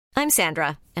I'm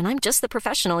Sandra, and I'm just the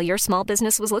professional your small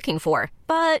business was looking for.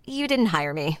 But you didn't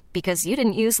hire me because you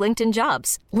didn't use LinkedIn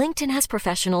Jobs. LinkedIn has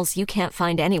professionals you can't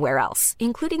find anywhere else,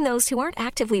 including those who aren't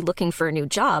actively looking for a new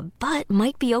job, but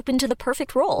might be open to the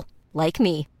perfect role, like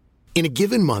me. In a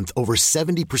given month, over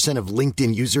 70% of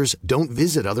LinkedIn users don't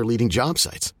visit other leading job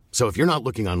sites. So if you're not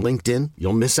looking on LinkedIn,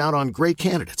 you'll miss out on great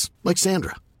candidates like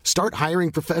Sandra. Start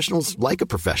hiring professionals like a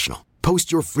professional.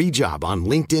 Post your free job on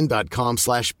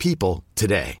linkedin.com/people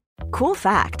today. Cool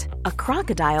fact, a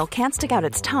crocodile can't stick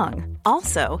out its tongue.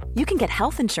 Also, you can get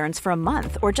health insurance for a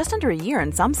month or just under a year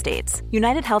in some states.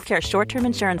 United Healthcare short-term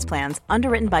insurance plans,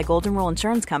 underwritten by Golden Rule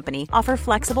Insurance Company, offer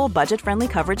flexible, budget-friendly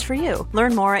coverage for you.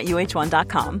 Learn more at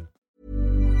uh1.com.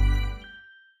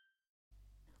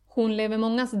 Hon lever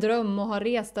mångas dröm och har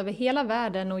rest över hela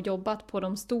världen och jobbat på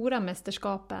de stora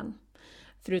mästerskapen.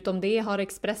 Förutom det har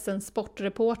Expressens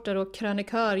sportreporter och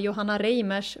krönikör Johanna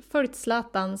Reimers följt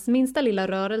Zlatans minsta lilla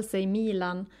rörelse i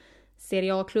Milan,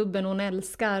 Serie A-klubben hon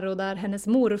älskar och där hennes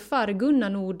morfar Gunnar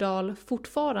Nordahl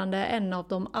fortfarande är en av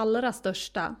de allra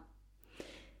största.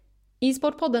 I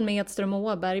Sportpodden med Edström och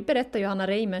Åberg berättar Johanna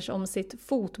Reimers om sitt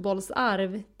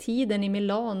fotbollsarv, tiden i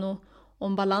Milano,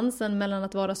 om balansen mellan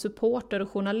att vara supporter och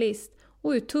journalist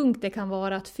och hur tungt det kan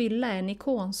vara att fylla en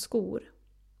ikons skor.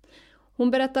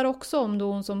 Hon berättar också om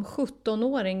då hon som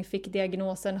 17-åring fick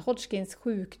diagnosen Hodgkins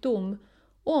sjukdom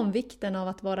och om vikten av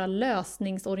att vara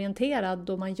lösningsorienterad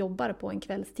då man jobbar på en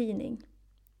kvällstidning.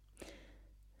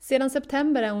 Sedan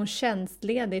september är hon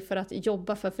tjänstledig för att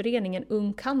jobba för föreningen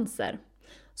Ung Cancer.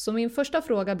 Så min första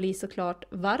fråga blir såklart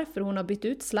varför hon har bytt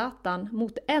ut Zlatan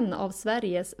mot en av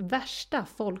Sveriges värsta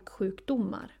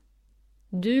folksjukdomar.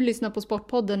 Du lyssnar på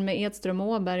Sportpodden med Edström och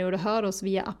Åberg och du hör oss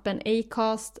via appen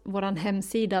Acast, våran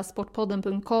hemsida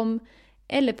sportpodden.com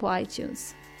eller på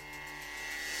iTunes.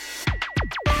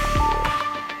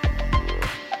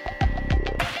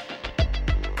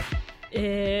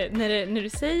 När du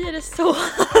säger det så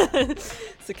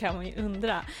så kan man ju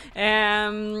undra.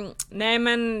 Nej,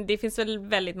 men det finns väl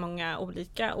väldigt många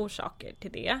olika orsaker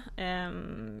till det.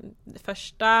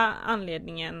 Första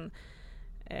anledningen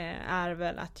är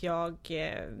väl att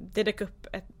det dök upp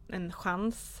en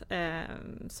chans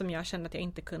som jag kände att jag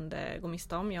inte kunde gå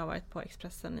miste om. Jag har varit på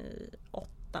Expressen i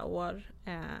 8 år.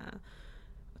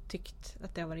 Tyckt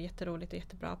att det har varit jätteroligt och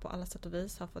jättebra på alla sätt och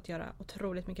vis. Har fått göra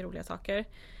otroligt mycket roliga saker.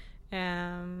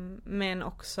 Men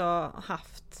också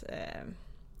haft...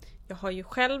 jag har ju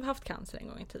själv haft cancer en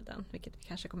gång i tiden, vilket vi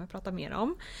kanske kommer att prata mer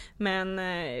om. Men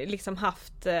liksom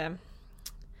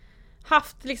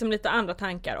haft liksom lite andra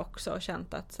tankar också och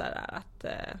känt att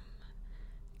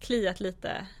kliat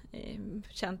lite,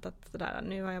 känt att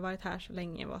nu har jag varit här så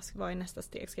länge, vad är nästa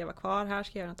steg? Ska jag vara kvar här?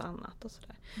 Ska jag göra något annat? Och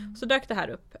sådär. Så dök det här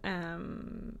upp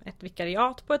ett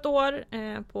vikariat på ett år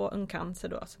på Ung Cancer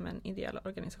då, som en ideell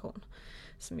organisation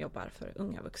som jobbar för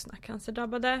unga vuxna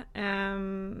cancerdrabbade,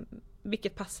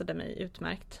 vilket passade mig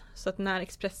utmärkt. Så att när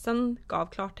Expressen gav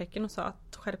klartecken och sa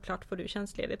att självklart får du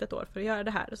tjänstledigt ett år för att göra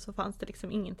det här, så fanns det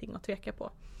liksom ingenting att tveka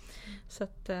på. Så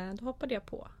att då hoppade jag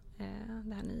på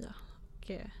det här nya.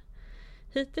 Och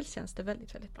hittills känns det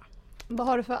väldigt, väldigt bra. Vad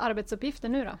har du för arbetsuppgifter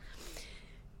nu då?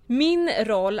 Min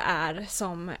roll är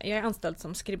jag är anställd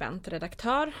som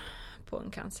skribent-redaktör på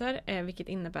Ung Cancer, vilket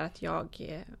innebär att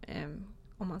jag,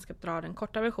 om man ska dra den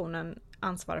korta versionen,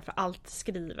 ansvarar för allt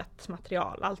skrivet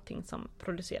material. Allting som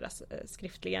produceras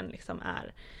skriftligen liksom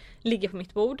ligger på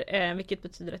mitt bord, vilket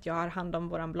betyder att jag har hand om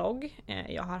våran blogg.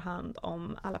 Jag har hand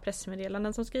om alla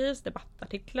pressmeddelanden som skrivs,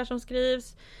 debattartiklar som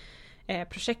skrivs,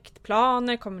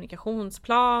 projektplaner,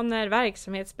 kommunikationsplaner,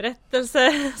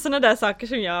 verksamhetsberättelser, sådana där saker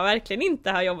som jag verkligen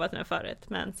inte har jobbat med förut,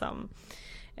 men som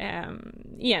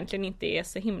egentligen inte är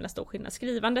så himla stor skillnad.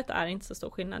 Skrivandet är inte så stor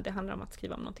skillnad, det handlar om att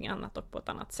skriva om någonting annat och på ett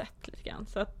annat sätt lite grann.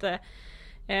 Så att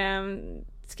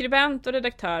skribent och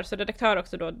redaktör, så redaktör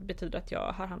också då betyder att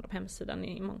jag har hand om hemsidan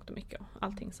i mångt och mycket, och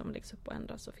allting som läggs upp och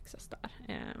ändras och fixas där.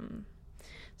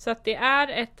 Så att det är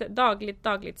ett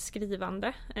dagligt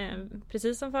skrivande,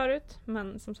 precis som förut,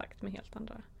 men som sagt med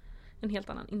en helt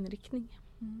annan inriktning.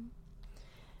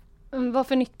 Vad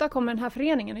för nytta kommer den här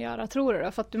föreningen att göra, tror du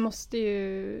då? För att du måste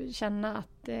ju känna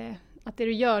att det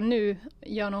du gör nu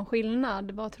gör någon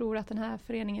skillnad. Vad tror du att den här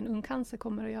föreningen Ung Cancer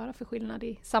kommer att göra för skillnad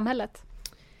i samhället?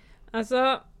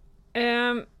 Alltså,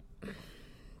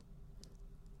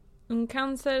 Ung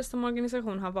Cancer som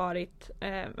organisation har varit...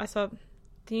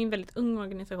 det är en väldigt ung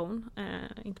organisation,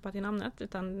 inte bara till namnet,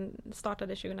 utan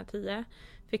startade 2010.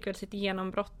 Fick väl sitt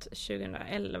genombrott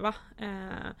 2011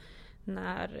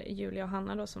 när Julia och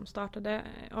Hanna då, som startade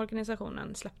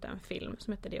organisationen, släppte en film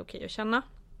som heter Det är okej att känna.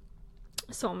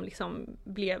 som liksom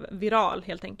blev viral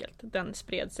helt enkelt. Den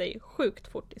spred sig sjukt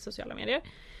fort i sociala medier.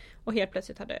 Och helt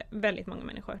plötsligt hade väldigt många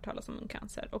människor hört talas om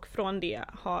muncancer. Och från det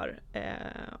har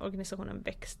organisationen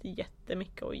växt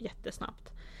jättemycket och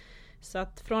jättesnabbt. Så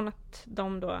att från att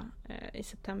de då i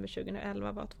september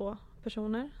 2011 var 2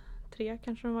 personer, 3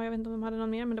 kanske de var, jag vet inte om de hade någon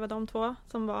mer, men det var de 2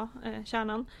 som var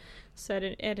kärnan. Så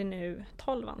är det nu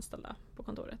 12 anställda på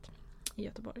kontoret i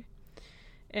Göteborg.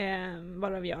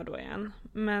 Varav jag då är en.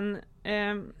 Men,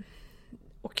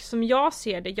 och som jag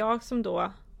ser det, jag som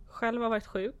då själv har varit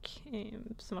sjuk,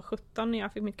 som var 17 när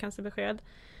jag fick mitt cancerbesked,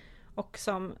 och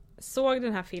som såg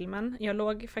den här filmen. Jag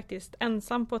låg faktiskt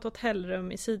ensam på ett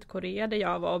hotellrum i Sydkorea där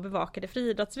jag var och bevakade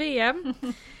friidrotts-VM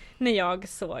när jag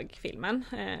såg filmen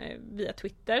via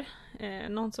Twitter.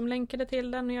 Någon som länkade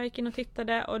till den och jag gick in och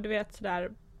tittade och du vet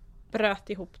sådär bröt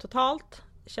ihop totalt.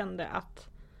 Kände att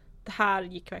det här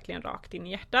gick verkligen rakt in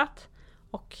i hjärtat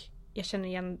och jag kände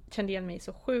igen mig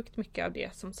så sjukt mycket av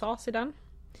det som sades i den.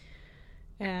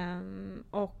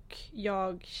 Och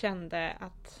jag kände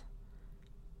att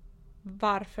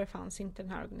varför fanns inte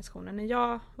den här organisationen när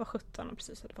jag var 17 och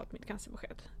precis hade fått mitt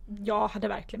cancerbesked? Jag hade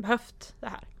verkligen behövt det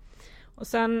här. Och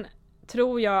sen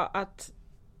tror jag att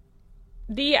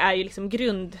det är ju liksom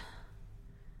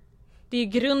det är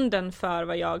grunden för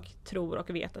vad jag tror och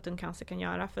vet att cancer kan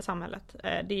göra för samhället.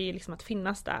 Det är liksom att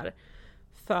finnas där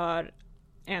för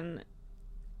en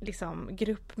liksom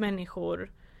grupp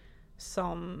människor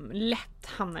som lätt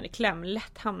hamnar i kläm,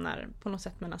 lätt hamnar på något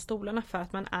sätt mellan stolarna för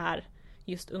att man är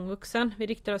just ung vuxen. Vi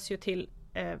riktar oss ju till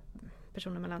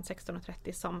personer mellan 16 och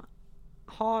 30 som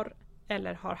har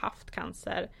eller har haft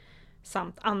cancer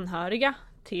samt anhöriga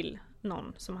till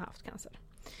någon som har haft cancer.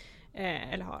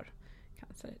 Eller har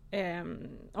cancer.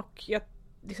 Och jag,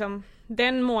 liksom,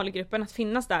 den målgruppen, att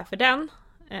finnas där för den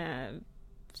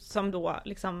som då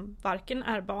liksom varken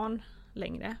är barn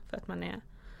längre för att man är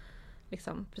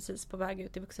liksom precis på väg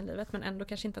ut i vuxenlivet men ändå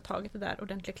kanske inte har tagit det där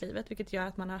ordentliga klivet, vilket gör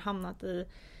att man har hamnat i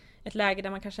ett läge där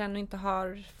man kanske ännu inte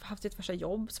har haft sitt första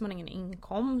jobb, så man har ingen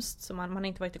inkomst, så man har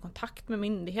inte varit i kontakt med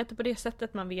myndigheter på det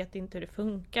sättet, man vet inte hur det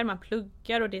funkar, man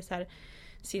pluggar och det är så här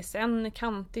CSN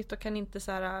kantigt och kan inte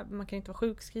så här, man kan inte vara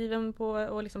sjukskriven på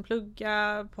och liksom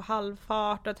plugga på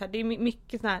halvfart och så här. Det är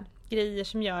mycket såna här grejer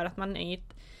som gör att man är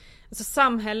alltså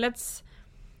samhällets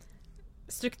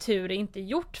struktur är inte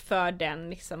gjort för den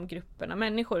liksom gruppen av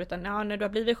människor, utan när du har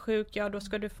blivit sjuk, då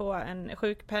ska du få en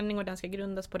sjukpenning och den ska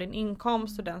grundas på din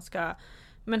inkomst och den ska,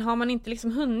 men har man inte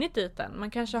liksom hunnit dit än,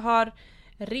 man kanske har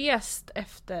rest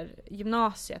efter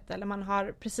gymnasiet eller man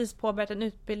har precis påbörjat en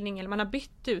utbildning eller man har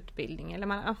bytt utbildning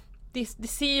eller det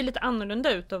ser ju lite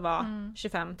annorlunda ut att vara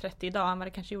 25-30 idag än vad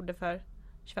det kanske gjorde för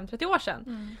 25-30 år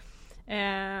sedan.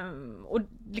 Och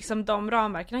liksom de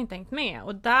ramverken har inte hängt med,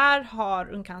 och där har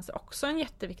Ung Cancer också en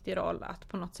jätteviktig roll att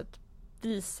på något sätt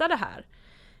visa det här,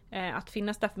 att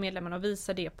finnas där för medlemmarna och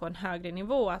visa det på en högre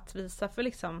nivå, att visa för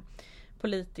liksom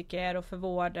politiker och för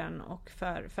vården och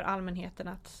för allmänheten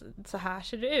att så här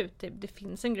ser det ut. Det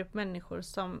finns en grupp människor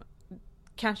som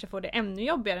kanske får det ännu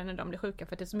jobbigare när de blir sjuka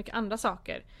för att det är så mycket andra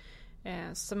saker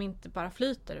som inte bara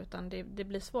flyter utan det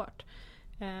blir svårt.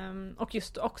 Och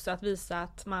just också att visa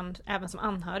att man även som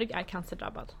anhörig är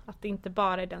cancerdrabbad. Att det inte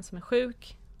bara är den som är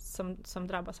sjuk som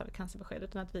drabbas av ett cancerbesked,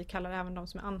 utan att vi kallar även de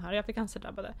som är anhöriga för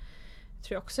cancerdrabbade. Jag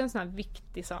tror också är en sån här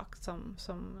viktig sak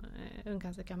som Ung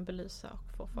Cancer kan belysa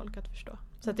och få folk att förstå.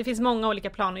 Så att det finns många olika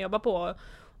planer att jobba på,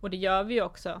 och det gör vi ju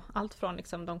också. Allt från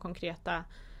liksom de konkreta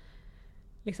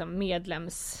liksom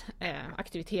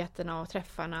medlemsaktiviteterna och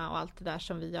träffarna och allt det där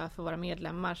som vi gör för våra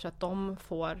medlemmar, så att de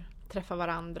får träffa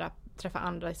varandra, träffa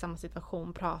andra i samma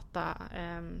situation, prata,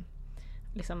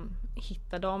 liksom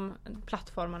hitta de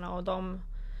plattformarna och de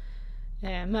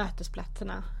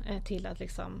mötesplatserna till att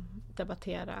liksom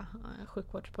debattera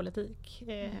sjukvårdspolitik.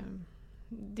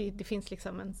 Det finns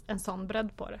liksom en sån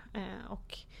bredd på det.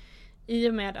 Och i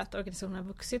och med att organisationen har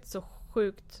vuxit så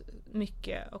sjukt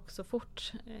mycket och så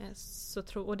fort,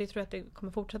 och det tror jag att det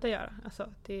kommer fortsätta göra.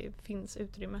 Alltså det finns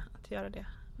utrymme att göra det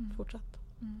fortsatt.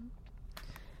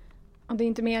 Och det är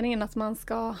inte meningen att man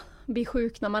ska bli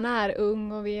sjuk när man är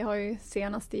ung, och vi har ju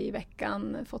senast i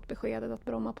veckan fått beskedet att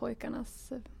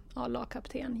Brommapojkarnas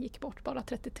lagkapten gick bort, bara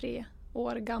 33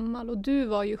 år gammal, och du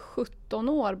var ju 17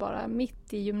 år bara,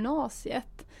 mitt i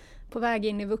gymnasiet, på väg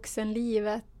in i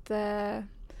vuxenlivet.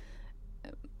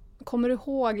 Kommer du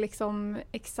ihåg liksom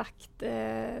exakt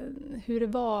hur det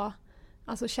var,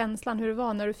 alltså känslan hur det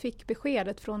var när du fick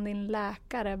beskedet från din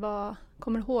läkare?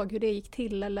 Kommer du ihåg hur det gick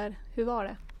till, eller hur var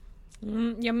det?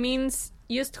 Jag minns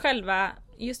just själva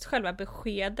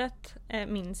beskedet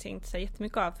minns jag inte så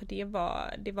jättemycket av, för det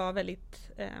var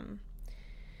väldigt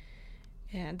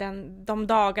de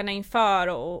dagarna inför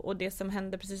och det som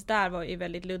hände precis där var ju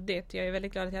väldigt luddigt. Jag är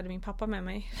väldigt glad att jag hade min pappa med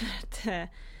mig.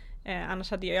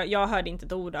 Annars hade jag hörde inte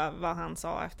ett ord av vad han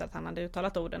sa efter att han hade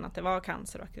uttalat orden, att det var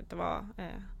cancer och att det var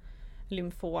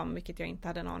lymfom, vilket jag inte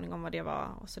hade en aning om vad det var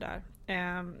och sådär.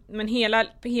 Men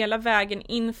hela vägen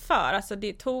inför, alltså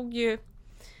det tog ju...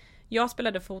 Jag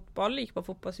spelade fotboll, gick på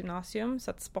fotbollsgymnasium,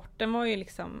 så att sporten var ju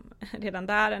liksom redan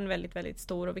där en väldigt, väldigt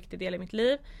stor och viktig del i mitt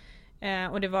liv.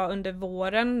 Och det var under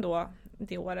våren då,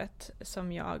 det året,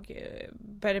 som jag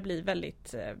började bli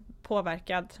väldigt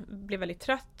påverkad, blev väldigt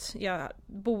trött. Jag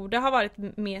borde ha varit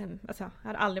med, alltså jag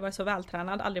hade aldrig varit så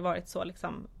vältränad, aldrig varit så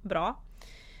liksom bra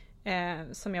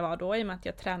som jag var då, i och med att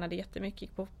jag tränade jättemycket,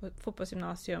 gick på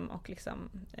fotbollsgymnasium och liksom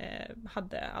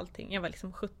hade allting. Jag var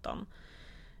liksom 17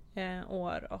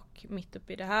 år och mitt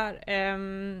uppe i det här.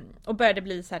 Och började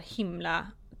bli så här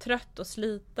himla trött och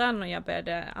sliten, och jag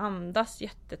började andas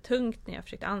jättetungt när jag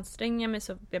försökte anstränga mig,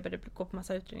 så jag började gå på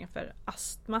massa utredningar för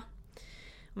astma.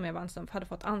 Om jag hade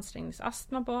fått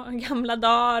ansträngningsastma på gamla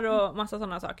dagar och massa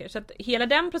sådana saker. Så att hela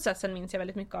den processen minns jag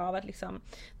väldigt mycket av, att liksom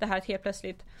det här att helt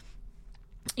plötsligt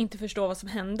inte förstå vad som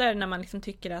händer när man liksom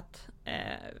tycker att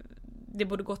det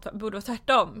borde vara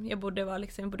tvärtom. Jag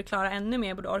borde klara ännu mer,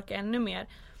 jag borde orka ännu mer.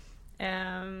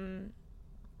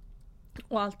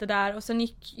 Och allt det där. Och sen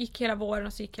gick hela våren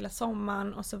och så gick hela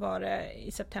sommaren, och så var det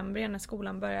i september när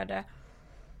skolan började.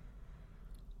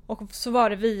 Och så var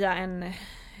det via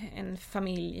en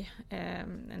familj,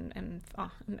 en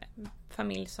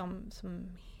familj som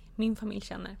min familj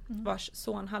känner, vars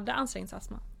son hade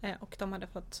ansträngningsastma, och de hade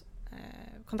fått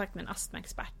kontakt med en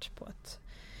astmaexpert på ett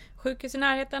sjukhus i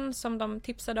närheten som de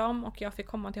tipsade om, och jag fick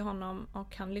komma till honom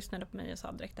och han lyssnade på mig och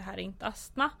sa direkt: det här är inte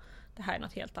astma, det här är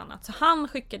något helt annat. Så han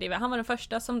var den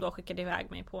första som då skickade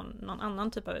iväg mig på någon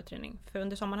annan typ av utredning, för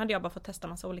under sommaren hade jag bara fått testa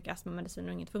massa olika astmamediciner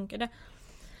och inget funkade.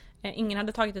 Ingen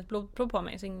hade tagit ett blodprov på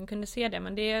mig, så ingen kunde se det,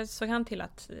 men det såg han till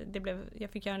att jag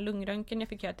fick göra en lungröntgen, jag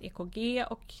fick göra ett EKG,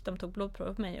 och de tog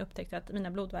blodprov på mig och upptäckte att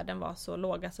mina blodvärden var så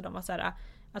låga så de var så här: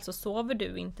 alltså sover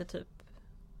du inte typ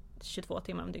 22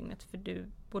 timmar om dygnet, för du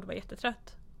borde vara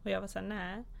jättetrött. Och jag var så här: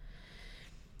 nej.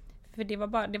 För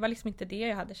det var liksom inte det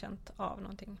jag hade känt av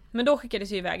någonting. Men då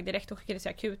skickades jag iväg direkt, då skickades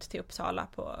jag akut till Uppsala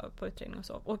på utredning och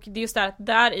så. Och det är just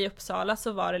där i Uppsala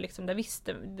så var det liksom,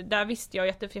 där visste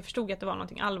jag för jag förstod att det var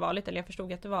någonting allvarligt, eller jag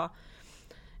förstod att det var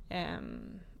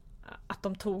att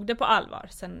de tog det på allvar.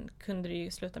 Sen kunde det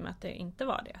ju sluta med att det inte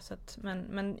var det. Så att,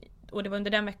 och det var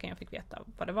under den veckan jag fick veta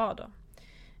vad det var då.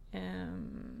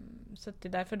 Så att det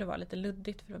är därför det var lite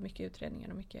luddigt, för det var mycket utredningar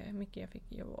och mycket jag fick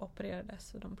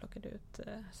opererades, och de plockade ut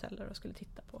celler och skulle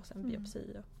titta på, sen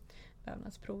biopsi och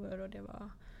vävnadsprover, och det var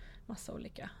massa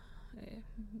olika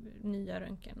nya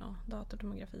röntgen och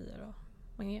datortomografier och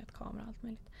magnetkamera och allt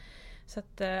möjligt. Så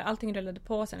att allting rullade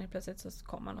på, sen helt plötsligt så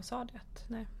kom man och sa det att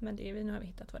nej, men nu har vi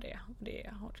hittat vad det är, och det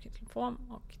är Hodgkins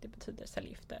lymfom, och det betyder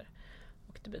cellgifter,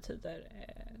 och det betyder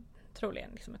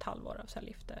troligen liksom ett halvår av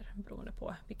cellgifter, beroende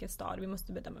på vilken stadie. Vi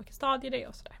måste bedöma vilken stadie det är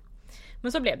och sådär.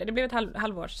 Men så blev det. Det blev ett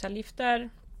halvårs cellgifter.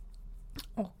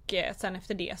 Och sen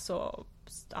efter det så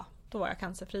då var jag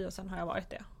cancerfri, och sen har jag varit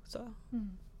det. Så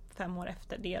 5 år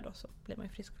efter det då så blev man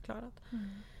ju friskförklarad.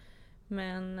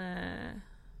 Men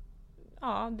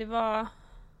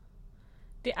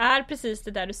det är precis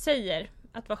det där du säger.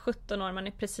 Att vara 17 år, man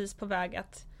är precis på väg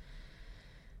att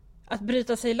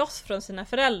bryta sig loss från sina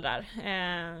föräldrar.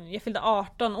 Jag fyllde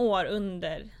 18 år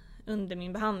under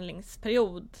min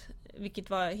behandlingsperiod, vilket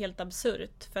var helt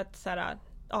absurt, för att så här,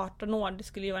 18 år, det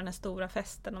skulle ju vara den här stora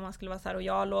festen, och man skulle vara så här, och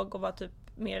jag låg och var typ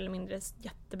mer eller mindre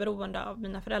jätteberoende av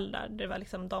mina föräldrar. Det var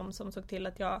liksom de som såg till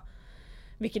att jag,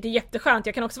 vilket är jätteskönt.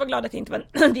 Jag kan också vara glad att jag inte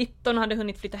var 19 och hade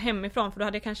hunnit flytta hemifrån, för då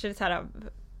hade jag kanske så här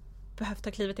behövt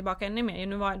ta klivet tillbaka ännu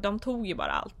mer. De tog ju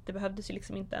bara allt. Det behövdes ju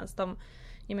liksom inte ens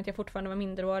i och med att jag fortfarande var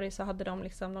minderårig, så hade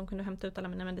de kunde hämta ut alla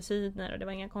mina mediciner, och det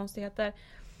var inga konstigheter.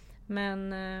 Men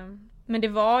det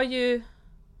var ju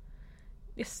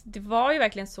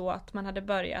verkligen så att man hade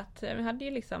börjat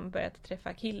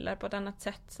träffa killar på ett annat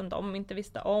sätt som de inte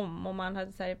visste om, och man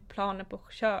hade så här planer på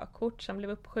körkort som blev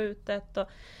uppskjutet, och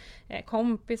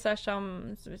kompisar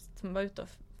som var ute och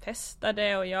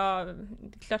festade, och det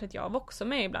är klart att jag var också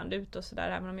med ibland ute och sådär,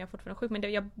 även om jag fortfarande var sjuk, men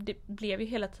det blev ju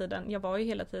hela tiden, jag var ju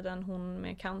hela tiden hon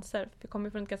med cancer, för jag kom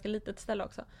ju från ett ganska litet ställe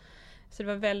också, så det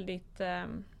var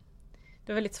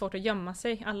väldigt svårt att gömma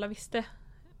sig. Alla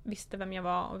visste vem jag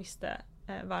var, och visste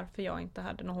varför jag inte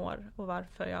hade något hår, och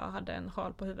varför jag hade en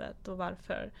sjal på huvudet, och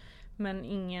varför,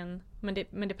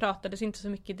 men det pratades inte så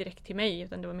mycket direkt till mig,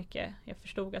 utan det var mycket, jag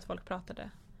förstod att folk pratade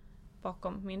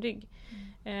bakom min rygg.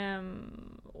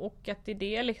 Och att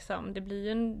det liksom, det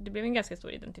blev en ganska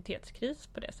stor identitetskris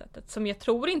på det sättet. Som jag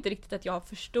tror inte riktigt att jag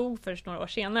förstod först några år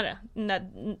senare.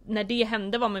 När det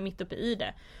hände var man mitt uppe i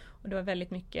det. Och det var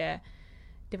väldigt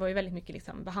mycket,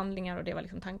 liksom behandlingar och det var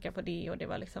liksom tankar på det och det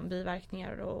var liksom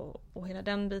biverkningar och hela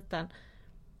den biten.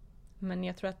 Men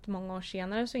jag tror att många år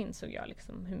senare så insåg jag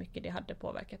liksom hur mycket det hade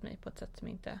påverkat mig på ett sätt som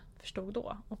jag inte förstod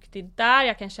då. Och det är där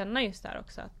jag kan känna just där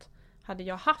också att hade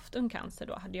jag haft cancer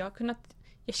då hade jag kunnat,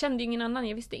 jag kände ingen annan,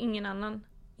 jag visste ingen annan,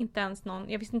 inte ens någon,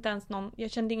 jag visste inte ens någon,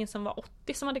 jag kände ingen som var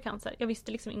 80 som hade cancer, jag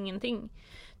visste liksom ingenting.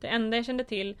 Det enda jag kände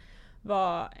till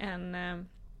var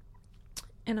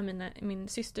en av min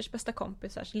systers bästa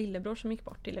kompisars lillebror som gick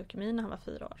bort i leukemi när han var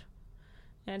 4 år.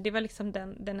 Det var liksom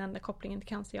den enda kopplingen till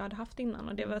cancer jag hade haft innan.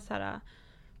 Och det var så här,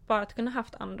 bara att kunna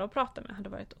haft andra att prata med hade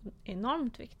varit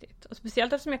enormt viktigt. Och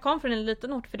speciellt eftersom jag kom från en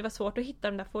liten ort, för det var svårt att hitta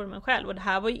den där forumen själv. Och det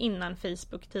här var ju innan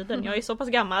Facebook-tiden. Jag är så pass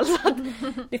gammal så att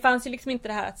det fanns ju liksom inte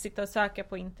det här att sitta och söka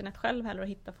på internet själv heller och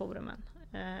hitta forumen.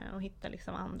 Och hitta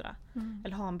liksom andra.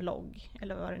 Eller ha en blogg.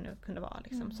 Eller vad det nu kunde vara.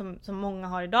 Liksom. Som många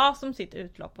har idag som sitt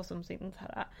utlopp och som sin så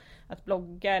här, att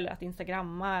blogga eller att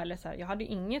instagramma. Eller så här. Jag hade ju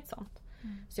inget sånt.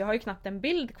 Så jag har ju knappt en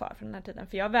bild kvar från den här tiden.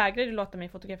 För jag vägrade låta mig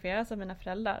fotograferas av mina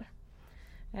föräldrar.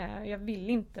 Jag vill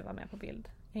inte vara med på bild.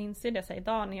 Jag inser det så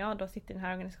idag när jag då sitter i den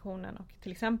här organisationen. Och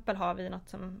till exempel har vi något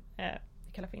som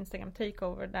vi kallar för Instagram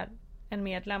takeover. Där en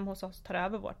medlem hos oss tar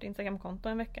över vårt Instagram-konto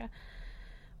en vecka.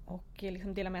 Och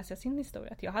liksom delar med sig av sin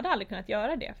historia. Att jag hade aldrig kunnat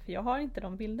göra det. För jag har inte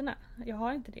de bilderna. Jag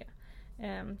har inte det.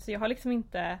 Så jag har liksom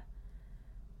inte...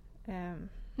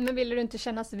 Men ville du inte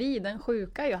kännas vid den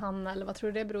sjuka Johanna? Eller vad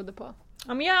tror du det berodde på?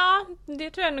 Ja,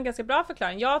 det tror jag är en ganska bra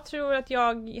förklaring. Jag tror att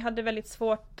jag hade väldigt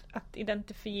svårt att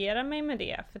identifiera mig med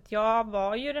det. För att jag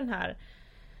var ju den här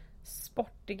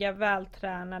sportiga,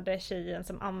 vältränade tjejen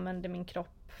som använde min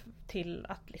kropp till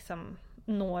att liksom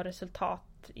nå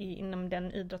resultat inom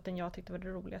den idrotten jag tyckte var det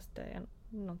roligaste jag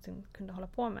någonsin kunde hålla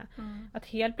på med. Att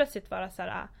helt plötsligt vara så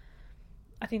här,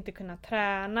 att inte kunna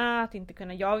träna, att inte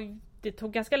kunna... Det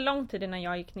tog ganska lång tid innan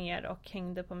jag gick ner och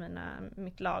hängde på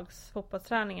mitt lags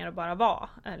fotbollsträningar och bara var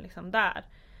liksom där.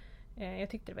 Jag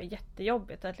tyckte det var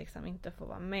jättejobbigt att liksom inte få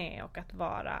vara med och att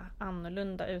vara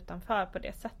annorlunda utanför på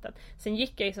det sättet. Sen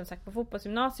gick jag ju som sagt på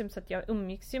fotbollsgymnasium så att jag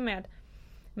umgicks ju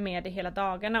med det hela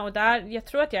dagarna. Och jag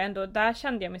tror att där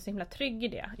kände jag mig så himla trygg i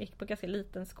det. Jag gick på ganska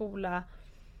liten skola.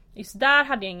 Just där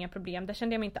hade jag inga problem. Där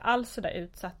kände jag mig inte alls så där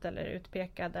utsatt eller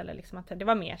utpekad. Eller liksom att det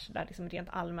var mer så där liksom rent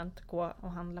allmänt gå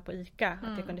och handla på ICA.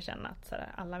 Att jag kunde känna att så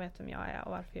där, alla vet vem jag är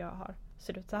och varför jag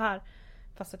ser ut så här.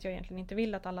 Fast att jag egentligen inte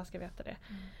vill att alla ska veta det.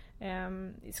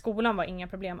 I skolan var inga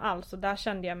problem alls. Och där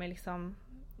kände jag mig liksom...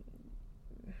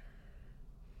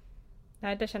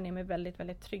 Nej, där kände jag mig väldigt,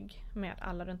 väldigt trygg med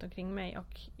alla runt omkring mig.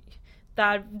 Och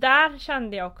där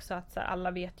kände jag också att så här,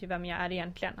 alla vet ju vem jag är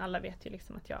egentligen. Alla vet ju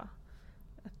liksom att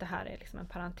det här är liksom en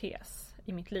parentes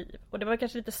i mitt liv. Och det var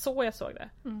kanske lite så jag såg det.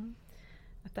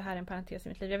 Att det här är en parentes i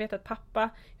mitt liv. Jag vet att pappa,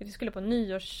 jag skulle på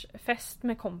nyårsfest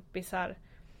med kompisar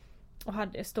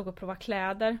och stod och provade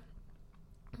kläder.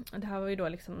 Det här var ju då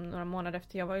liksom några månader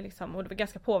efter jag var ju liksom, och det var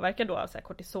ganska påverkad då av så här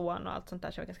kortison och allt sånt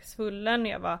där, så jag var ganska svullen.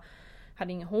 Jag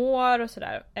hade inga hår och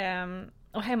sådär.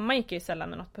 Och hemma gick jag ju sällan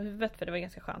med något på huvudet, för det var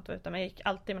ganska skönt att vara ute. Men jag gick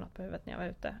alltid med något på huvudet när jag var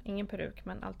ute. Ingen peruk,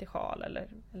 men alltid sjal eller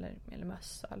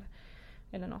mössa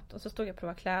eller något. Och så stod jag och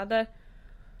provade kläder.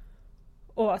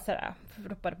 Och sådär,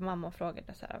 ropade på mamma och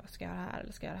frågade såhär, vad ska jag göra här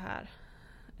eller ska jag göra här?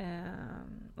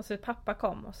 Och så pappa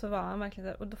kom och så var han verkligen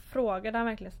såhär, och då frågade han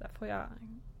verkligen såhär,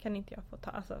 kan inte jag få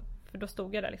ta, alltså, för då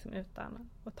stod jag där liksom utan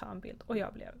att ta en bild. Och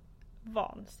jag blev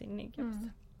vansinnig.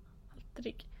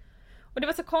 Aldrig. Och det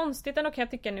var så konstigt ändå, kan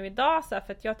jag tycka nu idag så här,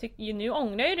 för att jag tycker nu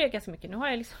ångrar jag det ganska mycket. Nu har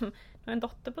jag liksom en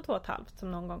dotter på 2,5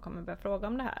 som någon gång kommer börja fråga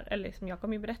om det här, eller liksom jag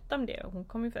kommer ju berätta om det och hon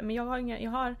kommer ju, men jag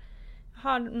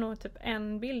har nog typ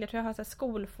en bild, jag tror jag har så här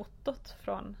skolfotot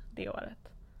från det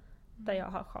året där jag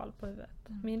har sjal på huvudet.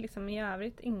 Men liksom i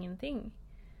övrigt ingenting.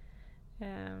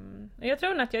 Och jag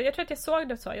tror att jag såg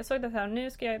det så. Jag såg det så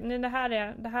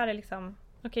här, det här är liksom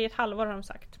okej, ett halvår har de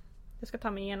sagt. Jag ska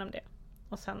ta mig igenom det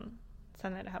och sen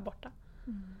är det här borta.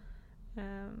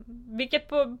 Vilket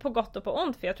på gott och på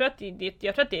ont, för jag tror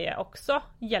att det också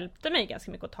hjälpte mig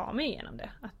ganska mycket att ta mig igenom det.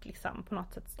 Att liksom på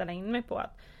något sätt ställa in mig på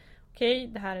att okej,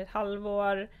 det här är ett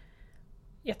halvår.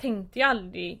 Jag tänkte ju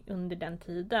aldrig under den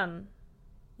tiden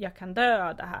jag kan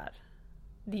dö det här.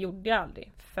 Det gjorde jag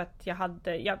aldrig. För att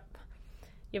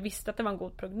jag visste att det var en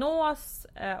god prognos.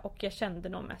 Och jag kände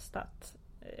nog mest att...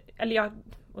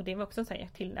 och det var också en sån,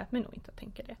 jag tillät mig nog inte att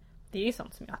tänka det. Det är ju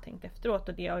sånt som jag har tänkt efteråt.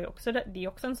 Och det är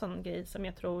också en sån grej som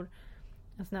jag tror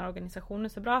en sån här organisation är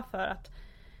så bra för. Att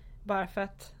bara för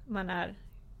att man är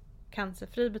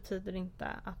cancerfri betyder inte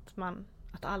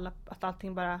att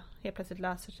allting bara helt plötsligt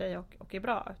löser sig och är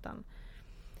bra, utan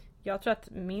jag tror att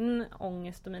min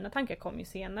ångest och mina tankar kom ju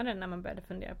senare när man började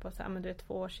fundera på så här, men det är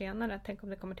 2 år senare, tänk om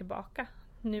det kommer tillbaka.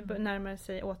 Nu närmar det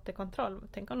sig återkontroll.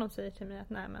 Tänk om de säger till mig att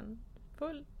nej, men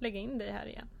får lägga in dig här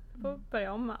igen. Får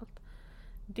börja om allt.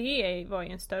 Det var ju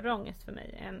en större ångest för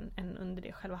mig än under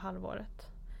det själva halvåret.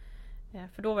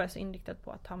 För då var jag så inriktad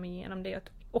på att ta mig igenom det.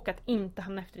 Och att inte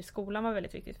hamna efter i skolan var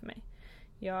väldigt viktigt för mig.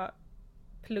 Jag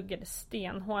pluggade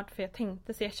stenhårt för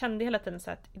jag kände hela tiden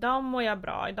så att idag mår jag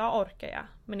bra, idag orkar jag.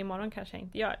 Men imorgon kanske jag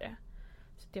inte gör det.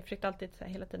 Så jag försökte alltid så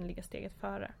här, hela tiden ligga steget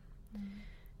före.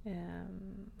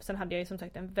 Sen hade jag ju som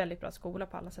sagt en väldigt bra skola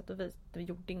på alla sätt och vis. Det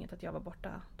gjorde inget att jag var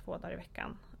borta 2 dagar i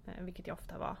veckan. Vilket jag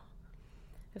ofta var.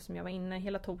 Eftersom jag var inne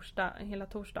hela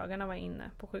torsdagarna var jag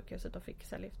inne på sjukhuset och fick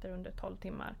cellgifter under 12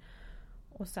 timmar.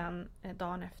 Och sen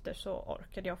dagen efter så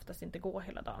orkade jag oftast inte gå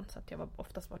hela dagen. Så att jag var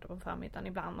oftast borta på förmiddagen.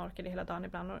 Ibland orkade jag hela dagen,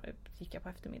 ibland gick jag på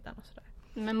eftermiddagen och sådär.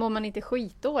 Men mår man inte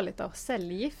skitdåligt av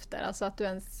cellgifter? Alltså att du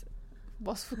ens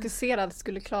var så fokuserad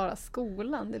skulle klara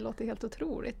skolan. Det låter helt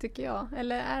otroligt tycker jag.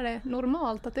 Eller är det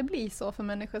normalt att det blir så för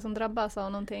människor som drabbas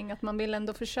av någonting? Att man vill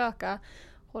ändå försöka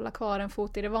hålla kvar en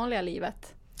fot i det vanliga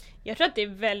livet? Jag tror att det är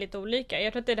väldigt olika.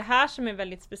 Jag tror att det är det här som är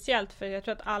väldigt speciellt. För jag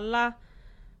tror att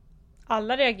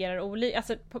alla reagerar olika.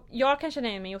 Alltså, jag kan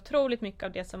känna mig otroligt mycket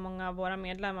av det som många av våra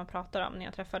medlemmar pratar om när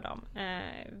jag träffar dem.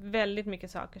 Väldigt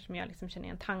mycket saker som jag liksom känner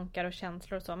igen, tankar och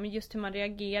känslor och så. Men just hur man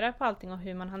reagerar på allting och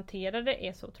hur man hanterar det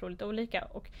är så otroligt olika.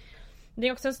 Och det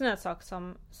är också en sån här sak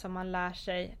som man lär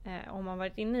sig om man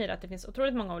varit inne i det. Att det finns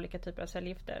otroligt många olika typer av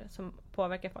cellgifter som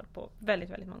påverkar folk på väldigt,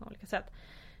 väldigt många olika sätt.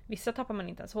 Vissa tappar man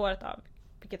inte ens håret av.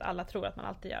 Vilket alla tror att man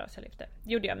alltid gör av cellgifter.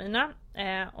 Det gjorde jag mina.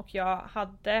 Och jag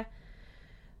hade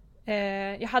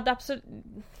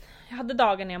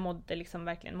dagar när jag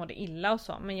verkligen mådde illa och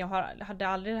så. Men jag hade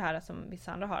aldrig det här som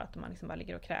vissa andra har. Att man liksom bara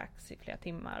ligger och kräks i flera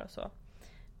timmar och så.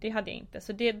 Det hade jag inte.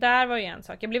 Så det där var ju en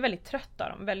sak. Jag blev väldigt trött av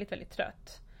dem. Väldigt, väldigt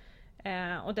trött.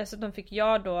 Och dessutom fick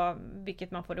jag då,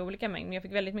 vilket man får i olika mängder. Men jag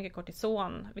fick väldigt mycket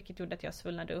kortison. Vilket gjorde att jag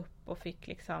svullnade upp och fick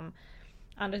liksom...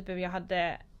 Andra jag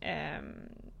hade...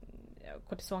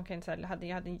 kortison kan jag säga,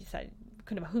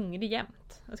 kunde vara hungrig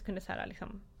jämt. Alltså kunde så här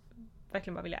liksom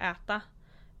verkligen bara vilja äta.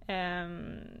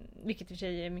 Vilket i och för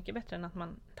sig är mycket bättre än att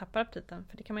man tappar aptiten.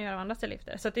 För det kan man göra av andra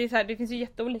cellgifter. Så att det är så här, det finns ju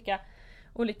jätteolika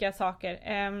saker.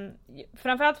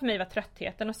 Framförallt för mig var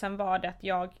tröttheten. Och sen var det att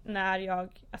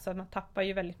alltså man tappar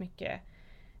ju väldigt mycket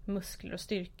muskler och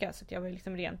styrka. Så att jag var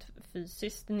liksom rent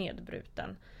fysiskt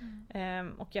nedbruten.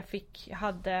 Och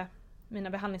mina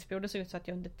behandlingsperioder såg ut så att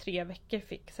jag under 3 veckor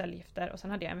fick cellgifter. Och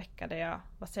sen hade jag en vecka där jag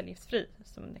var cellgiftsfri.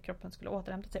 Som när kroppen skulle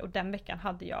återhämta sig. Och den veckan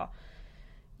hade jag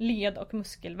led- och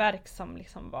muskelvärk som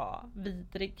liksom var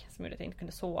vidrig. Som gjorde att jag inte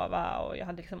kunde sova. Och jag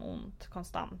hade liksom ont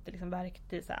konstant. Det liksom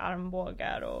värkte i så här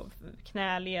armbågar och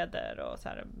knäleder och så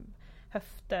här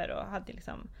höfter. Och hade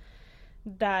liksom...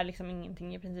 Där liksom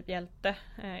ingenting i princip hjälpte.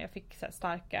 Jag fick så här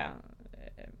starka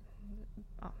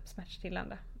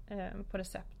smärtstillande på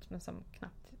recept. Men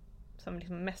som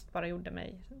liksom mest bara gjorde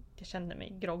mig, jag kände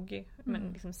mig groggy,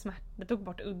 men liksom det tog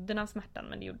bort udden av smärtan,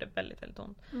 men det gjorde väldigt, väldigt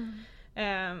ont.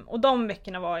 Och de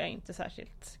veckorna var jag inte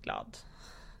särskilt glad.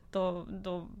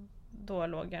 Då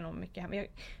låg jag nog mycket hemma.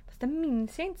 Fast det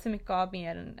minns jag inte så mycket av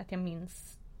mer än att jag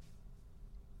minns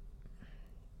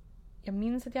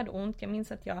att jag hade ont. Jag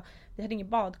minns att vi hade inget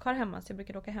badkar hemma, så jag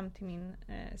brukade åka hem till min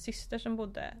syster som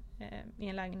bodde i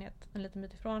en lägenhet en liten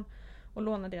bit ifrån. Och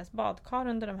låna deras badkar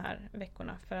under de här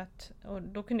veckorna. Och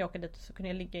då kunde jag åka dit och så kunde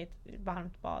jag ligga i ett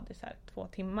varmt bad i så här 2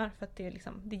 timmar. För att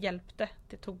det hjälpte.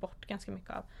 Det tog bort ganska mycket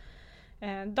av.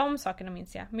 De sakerna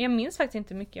minns jag. Men jag minns faktiskt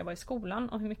inte hur mycket jag var i skolan.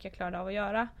 Och hur mycket jag klarade av att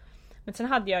göra. Men sen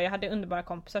hade jag hade underbara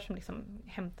kompisar som liksom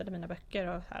hämtade mina böcker.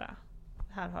 Och så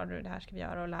här har du, det här ska vi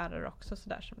göra. Och lärare också. Så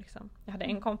där, som liksom. Jag hade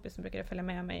en kompis som brukade följa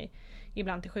med mig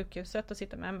ibland till sjukhuset och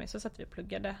sitta med mig. Så satt vi och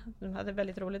pluggade. De hade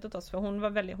väldigt roligt åt oss. För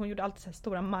hon gjorde alltid så här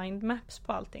stora mindmaps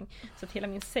på allting. Så att hela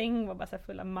min säng var bara så här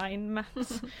full av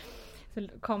mindmaps. Så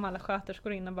kom alla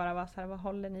sköterskor in och bara var så här: vad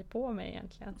håller ni på med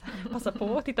egentligen? Så här, passa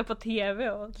på att titta på tv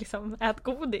och liksom ät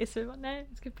godis. Så jag bara, nej,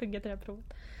 jag ska plugga till det här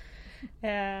provet.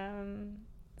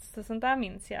 Så sånt där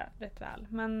minns jag rätt väl.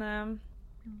 Men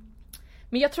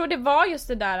jag tror det var just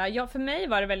det där. För mig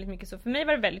var det väldigt mycket så. För mig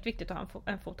var det väldigt viktigt att ha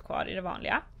en fot kvar i det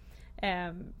vanliga.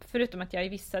 Förutom att jag i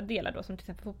vissa delar då, som till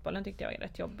exempel fotbollen, tyckte jag var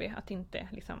rätt jobbig. Att inte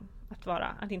liksom,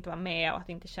 att inte vara med och att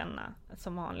inte känna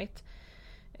som vanligt.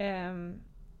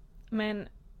 Men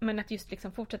att just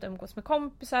liksom fortsätta umgås med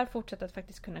kompisar. Fortsätta att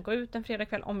faktiskt kunna gå ut en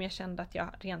fredagkväll. Om jag kände att jag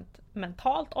rent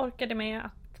mentalt orkade med.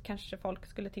 Att kanske folk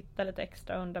skulle titta lite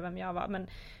extra och undra vem jag var. Men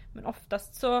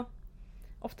oftast så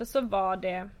var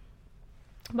det...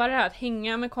 bara det här att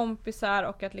hänga med kompisar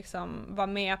och att liksom vara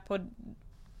med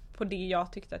på det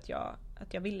jag tyckte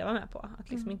att jag ville vara med på. Att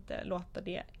liksom inte låta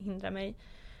det hindra mig.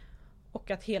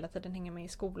 Och att hela tiden hänga med i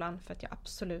skolan för att jag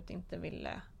absolut inte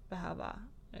ville behöva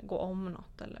gå om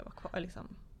något eller vara kvar.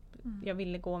 Liksom. Jag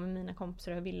ville gå med mina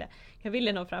kompisar och jag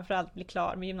ville nog framförallt bli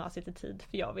klar med gymnasiet i tid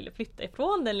för jag ville flytta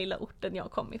ifrån den lilla orten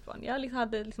jag kom ifrån. Jag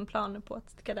hade liksom planer på att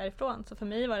sticka därifrån. Så för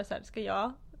mig var det så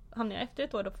här, hamnar jag efter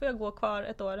ett år, då får jag gå kvar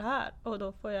ett år här. Och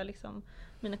då får jag liksom,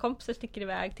 mina kompisar sticker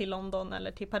iväg till London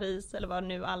eller till Paris eller vad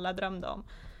nu alla drömde om.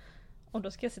 Och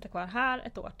då ska jag sitta kvar här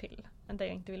ett år till, där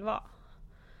jag inte vill vara.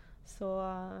 Så...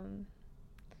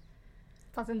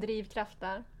 Fanns en drivkraft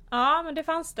där? Ja, men det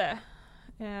fanns det.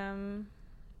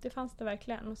 Det fanns det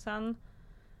verkligen. Och sen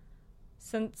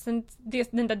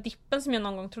den där dippen som jag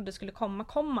någon gång trodde skulle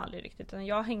kom aldrig riktigt. Utan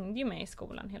jag hängde ju med i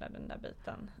skolan hela den där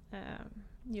biten.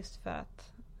 Just för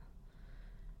att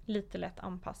lite lätt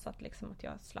anpassat liksom, att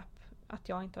jag slapp, att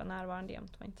jag inte var närvarande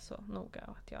jämt var inte så noga.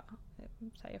 Och att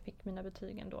jag fick mina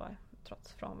betyg ändå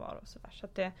trots frånvaro och sådär. Så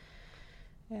att det...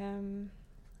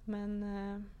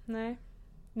 nej,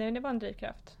 det var en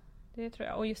drivkraft. Det tror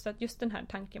jag. Och just den här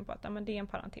tanken på att men det är en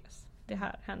parentes. Det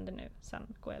här händer nu.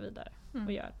 Sen går jag vidare.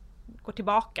 Och går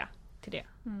tillbaka till det.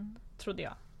 Trodde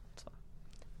jag. Så.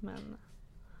 Men...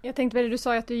 Jag tänkte du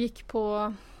sa att du gick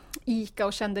på ICA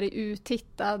och kände dig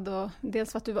uttittad. Och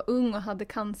dels för att du var ung och hade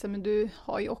cancer. Men du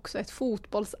har ju också ett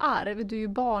fotbollsarv. Du är ju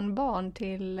barnbarn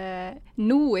till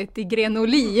Noet i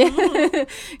Grenoli.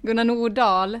 Gunnar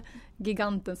Nordahl.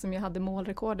 Giganten som ju hade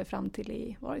målrekorder fram till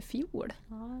i fjol.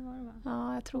 Ja, var det.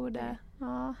 Ja, jag tror det.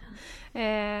 Ja.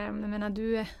 Jag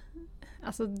menar,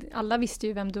 alla visste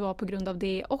ju vem du var på grund av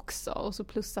det också. Och så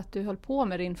plus att du höll på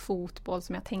med din fotboll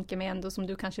som jag tänker mig ändå som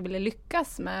du kanske ville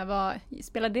lyckas med.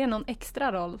 Spelar det någon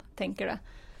extra roll, tänker du?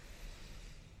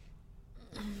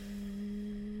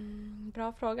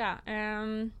 Bra fråga.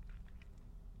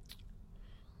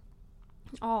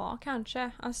 Ja,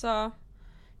 kanske. Alltså...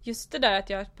 Just det där att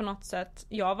jag på något sätt,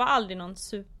 jag var aldrig någon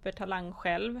supertalang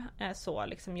själv, så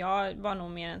liksom, jag var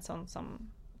nog mer en sån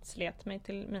som slet mig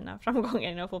till mina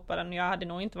framgångar inom fotbollen. Jag hade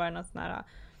nog inte varit någon sån här,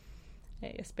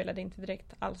 jag spelade inte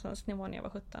direkt allsvensk nivå när jag var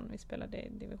 17, vi spelade i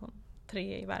division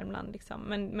 3 i Värmland liksom.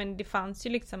 Men det fanns ju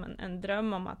liksom en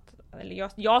dröm om att,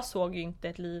 eller jag såg ju inte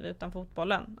ett liv utan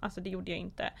fotbollen, alltså det gjorde jag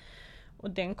inte.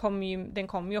 Och den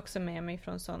kom ju också med mig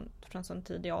från sån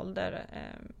tidig ålder,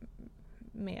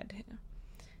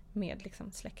 med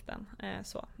liksom släkten.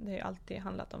 Så. Det har ju alltid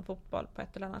handlat om fotboll på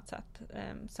ett eller annat sätt.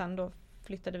 Sen då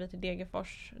flyttade vi till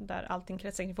Degerfors där allting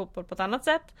kretsade kring fotboll på ett annat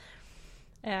sätt.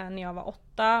 När jag var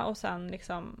 8 och sen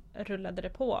liksom rullade det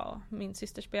på. Min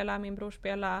syster spelade, min bror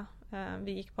spelade.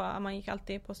 Man gick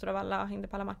alltid på Stora Valla och hängde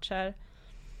på alla matcher.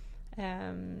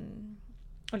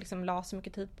 Och liksom la så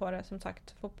mycket tid på det. Som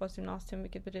sagt, fotbollsgymnasium,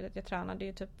 vilket betyder att jag tränade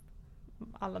ju typ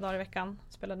alla dagar i veckan.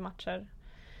 Spelade matcher.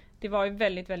 Det var ju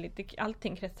väldigt,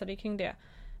 allting kretsade kring det.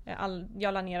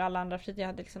 Jag la ner alla andra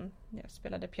fritid. Jag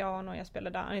spelade piano, jag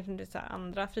spelade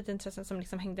andra fritidsintressen som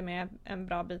liksom hängde med en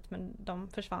bra bit. Men de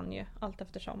försvann ju allt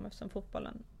eftersom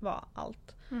fotbollen var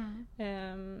allt.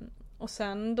 Och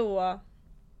sen då,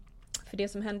 för det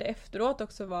som hände efteråt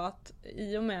också var att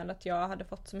i och med att jag hade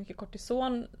fått så mycket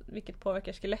kortison, vilket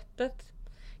påverkar skelettet,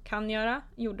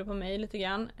 gjorde på mig lite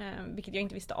grann, vilket jag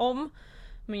inte visste om.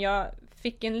 Men jag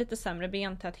fick en lite sämre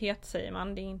bentäthet, säger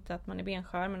man. Det är inte att man är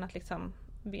benskör, men att liksom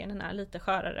benen är lite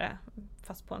skörare,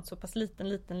 fast på en så pass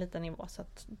liten nivå så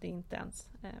att det inte ens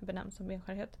benämns som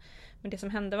benskörhet. Men det som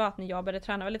hände var att när jag började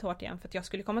träna väldigt hårt igen, för att jag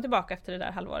skulle komma tillbaka efter det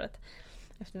där halvåret,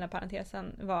 efter den här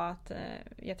parentesen, var att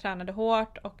jag tränade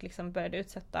hårt och liksom började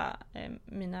utsätta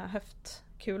mina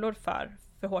höftkulor för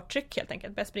hårt tryck helt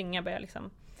enkelt. Började springa,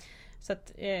 så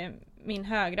att min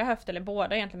högra höft, eller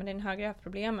båda egentligen, men det är en högra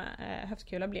höftproblem,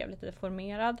 höftkula blev lite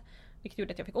deformerad, vilket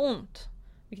gjorde att jag fick ont.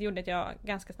 Vilket gjorde att jag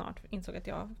ganska snart insåg att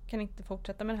jag kan inte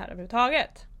fortsätta med det här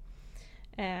överhuvudtaget.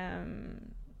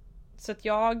 Så att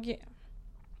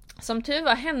som tur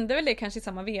var hände väl det kanske i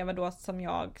samma veva då som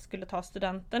jag skulle ta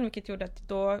studenten, vilket gjorde att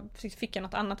då fick jag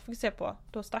något annat att fokusera på.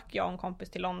 Då stack jag och en kompis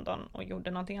till London och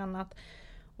gjorde någonting annat.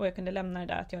 Och jag kunde lämna det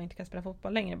där att jag inte kan spela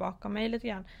fotboll längre bakom mig lite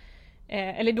grann.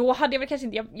 Eller då hade jag väl kanske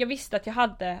inte, jag visste att jag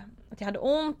hade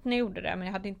ont när jag gjorde det, men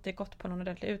jag hade inte gått på någon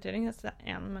ordentlig utredning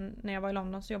än. Men när jag var i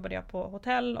London så jobbade jag på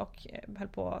hotell och höll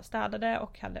på och städade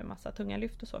och hade en massa tunga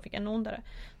lyft och så, fick en ondare.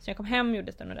 Så när jag kom hem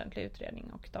gjordes det en ordentlig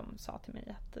utredning och de sa till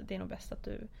mig att det är nog bäst att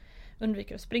du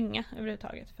undviker att springa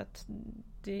överhuvudtaget, för att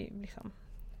det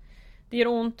gör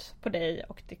ont på dig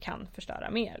och det kan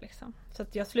förstöra mer liksom. Så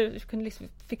att jag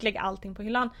fick lägga allting på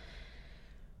hyllan.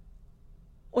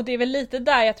 Och det är väl lite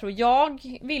där jag tror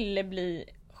jag ville bli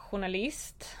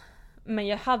journalist. Men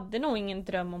jag hade nog ingen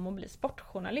dröm om att bli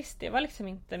sportjournalist. Det var liksom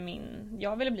inte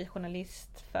jag ville bli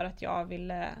journalist för att jag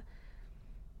ville...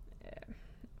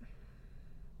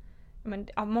 Men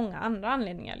av många andra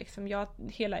anledningar. Liksom.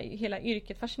 Hela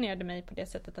yrket fascinerade mig på det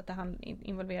sättet att det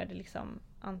involverade liksom,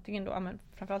 antingen då,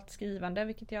 framförallt skrivande,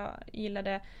 vilket jag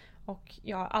gillade. Och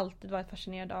jag har alltid varit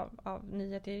fascinerad av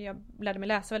nyheter. Jag lärde mig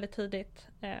läsa väldigt tidigt.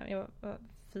 Jag var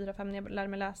 4-5 när jag lärde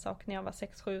mig läsa, och när jag var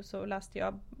 6-7 så läste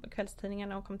jag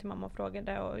kvällstidningarna och kom till mamma och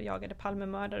frågade och jagade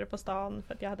Palmemördare på stan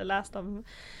för att jag hade läst om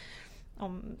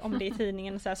det i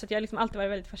tidningen och så att jag har liksom alltid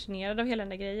varit väldigt fascinerad av hela den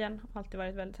där grejen och alltid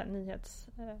varit väldigt så här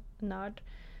nyhetsnörd.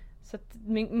 Så att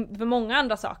för många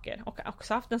andra saker, och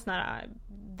också haft en sån här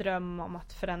dröm om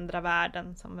att förändra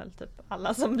världen som väl typ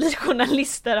alla som blir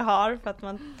journalister har, för att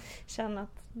man känner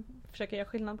att försöker göra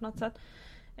skillnad på något sätt.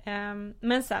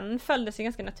 Men sen följde det sig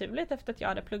ganska naturligt efter att jag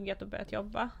hade pluggat och börjat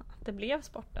jobba att det blev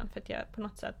sporten, för att jag på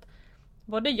något sätt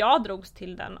både jag drogs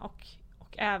till den och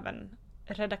även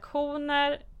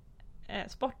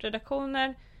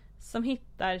sportredaktioner som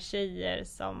hittar tjejer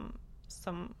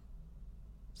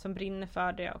som brinner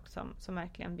för det och som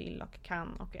verkligen vill och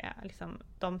kan och är liksom,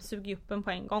 de suger upp en på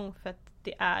en gång, för att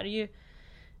det är ju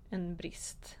en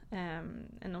brist,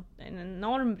 en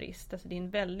enorm brist, alltså det är en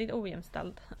väldigt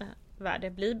ojämställd värld. Det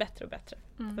blir bättre och bättre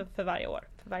för varje år,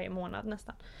 för varje månad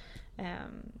nästan.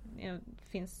 Det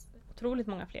finns otroligt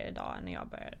många fler idag än när jag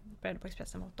började på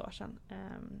Expressen för 8 år sedan.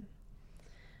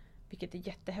 Vilket är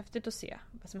jättehäftigt att se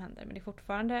vad som händer. Men det är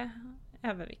fortfarande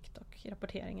övervikt, och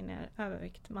rapporteringen är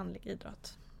övervikt manlig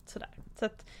idrott. Sådär. Så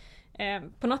att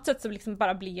på något sätt så liksom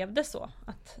bara blev det så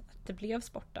att det blev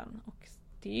sporten. Och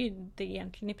det är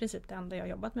egentligen i princip det enda jag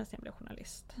jobbat med sedan jag blev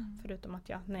journalist. Förutom att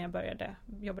jag när jag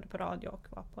jobbade på radio och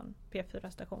var på en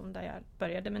P4-station där jag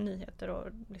började med nyheter och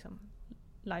liksom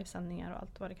livesändningar och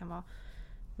allt vad det kan vara.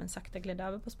 Men sakta gled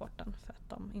över på sporten för att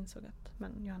de insåg att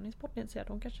Johanna är sportintresserad,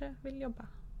 hon kanske vill jobba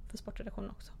för sportredaktionen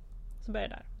också. Så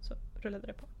började jag där, så rullade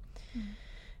det på.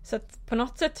 Så att på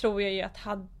något sätt tror jag ju att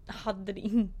hade det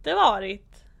inte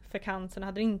varit för cancern,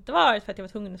 hade det inte varit för att jag var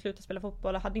tvungen att sluta spela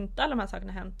fotboll, och hade inte alla de här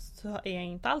sakerna hänt, så är jag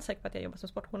inte alls säker på att jag jobbar som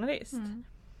sportjournalist.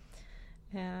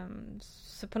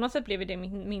 Så på något sätt blev det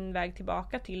min väg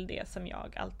tillbaka till det som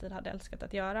jag alltid hade älskat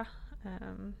att göra.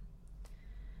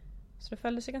 Så det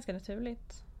följde sig ganska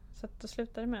naturligt. Så att det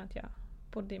slutade med att jag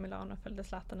bodde i Milano och följde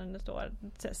Zlatan under ett år.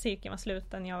 Cirkeln var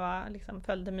sluten. Jag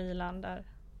följde Milan där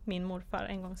min morfar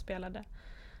en gång spelade.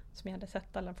 Som jag hade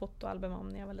sett alla fotoalbum om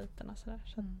när jag var liten. Och så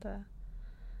att,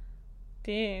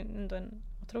 det är ändå en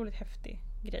otroligt häftig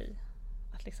grej.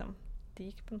 Att det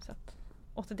gick på något sätt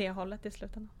åt det hållet i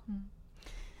slutändan.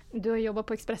 Du har jobbat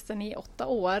på Expressen i 8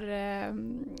 år.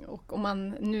 Och om man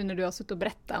nu när du har suttit och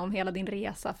berättat om hela din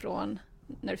resa från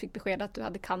när du fick besked att du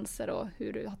hade cancer och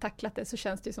hur du har tacklat det, så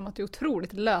känns det som att du är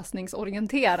otroligt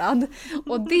lösningsorienterad.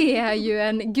 Och det är ju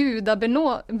en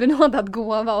gudabenådad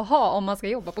gåva att ha om man ska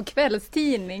jobba på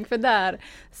kvällstidning. För där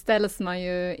ställs man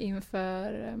ju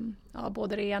inför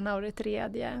både det ena och det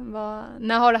tredje.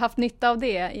 När har du haft nytta av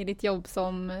det i ditt jobb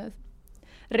som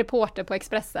reporter på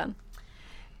Expressen?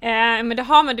 Men det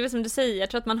har man, det är som du säger, jag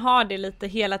tror att man har det lite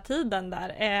hela tiden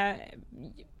där.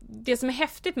 Det som är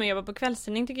häftigt med att jobba på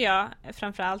kvällstidning tycker jag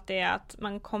framförallt är att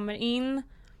man kommer in.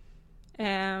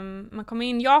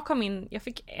 Jag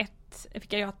fick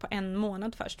vikariat på 1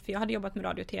 månad först, för jag hade jobbat med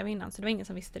radio och tv innan, så det var ingen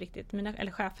som visste riktigt.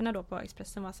 Cheferna då på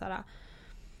Expressen var så här: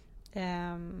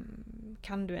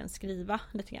 kan du ens skriva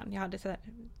lite grann? Jag hade så här,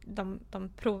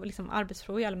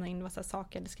 arbetsprov jag lämnade in, det var så här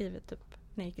saker jag hade skrivit typ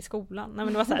när jag gick i skolan. Nej,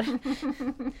 men det var så här.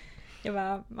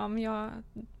 Jag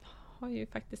har ju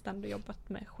faktiskt ändå jobbat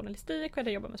med journalistik och jag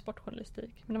hade jobbat med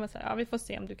sportjournalistik. Men de var så här, vi får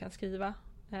se om du kan skriva.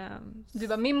 Du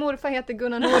bara, min morfar heter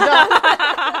Gunnar Nordahl.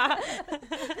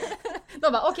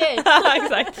 De bara, okej.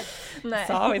 Exakt. Nej.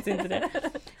 Sa vi inte det.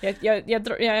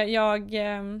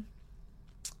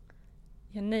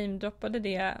 Jag namedroppade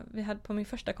det. Vi hade på min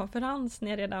första konferens när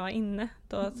jag redan var inne.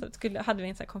 Då hade vi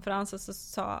en sån här konferens och så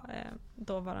sa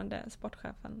dåvarande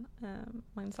sportchefen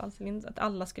Magnus Alselind att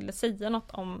alla skulle säga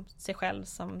något om sig själv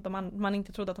som man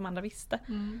inte trodde att de andra visste.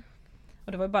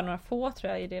 Och det var ju bara några få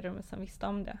tror jag i det rummet som visste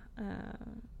om det.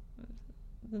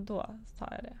 Då sa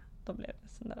jag det. Då blev det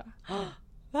sån där.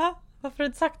 Va? Varför har du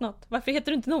inte sagt något? Varför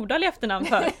heter du inte Nordahl i efternamn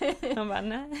för? De bara,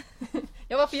 nej.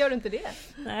 Ja, varför gör du inte det?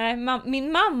 Nej,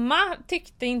 min mamma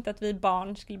tyckte inte att vi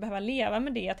barn skulle behöva leva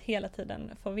med det, att hela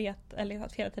tiden få veta, eller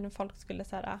att hela tiden folk skulle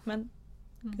säga, men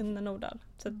Gunnar Nordahl.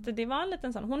 Så det var en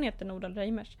liten sån, hon heter Nordahl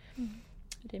Reimers.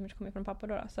 Reimers kommer från pappa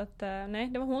då. Så att nej,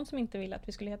 det var hon som inte ville att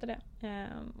vi skulle heta det.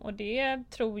 Och det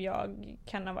tror jag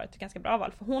kan ha varit ett ganska bra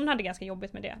val, för hon hade ganska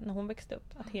jobbigt med det när hon växte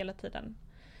upp, att hela tiden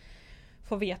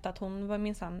få veta att hon var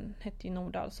minsann, hette ju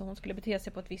Nordahl, så hon skulle bete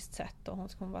sig på ett visst sätt och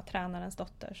hon var tränarens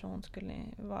dotter så hon skulle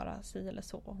vara si eller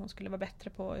så. Hon skulle vara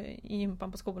bättre i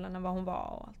gympan på skolan än vad hon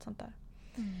var och allt sånt där.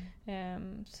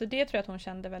 Så det tror jag att hon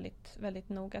kände väldigt, väldigt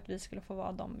noga, att vi skulle få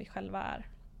vara de vi själva är.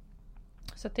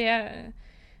 Så att det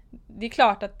är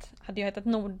klart att hade jag hetat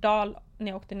Nordahl när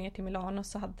jag åkte ner till Milano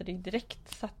så hade det direkt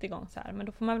satt igång så här. Men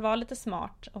då får man väl vara lite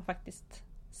smart och faktiskt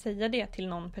säga det till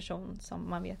någon person som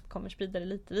man vet kommer sprida det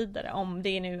lite vidare. Om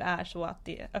det nu är så att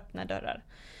det öppnar dörrar.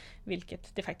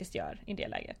 Vilket det faktiskt gör i det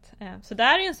läget. Så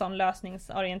där är ju en sån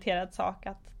lösningsorienterad sak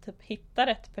att typ hitta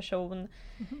rätt person.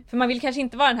 För man vill kanske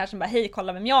inte vara den här som bara hej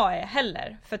kolla vem jag är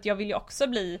heller. För att jag vill ju också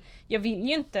jag vill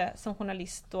ju inte som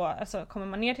journalist då, alltså kommer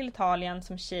man ner till Italien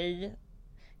som tjej,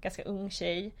 ganska ung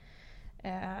tjej.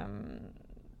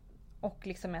 Och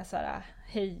liksom är så här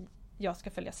hej jag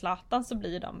ska följa Zlatan, så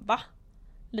blir de va?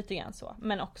 Lite grann så.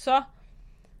 Men också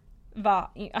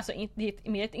alltså det är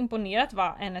mer ett imponerat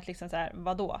än ett liksom så här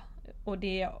vadå? Och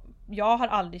jag har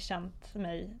aldrig känt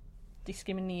mig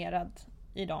diskriminerad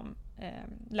i de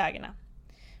lägena.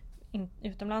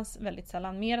 Utomlands väldigt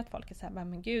sällan, mer att folk är så här,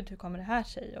 men gud hur kommer det här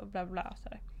sig och bla bla så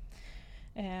där.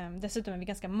 Dessutom är vi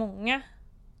ganska många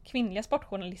kvinnliga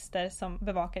sportjournalister som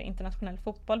bevakar internationell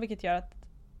fotboll, vilket gör att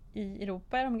i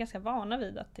Europa är de ganska vana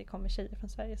vid att det kommer tjejer från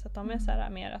Sverige, så att de är så här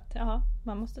mer att jaha,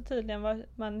 man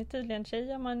är tydligen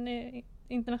tjej om man är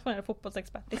internationell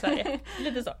fotbollsexpert i Sverige.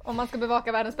 Lite så. Om man ska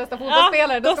bevaka världens bästa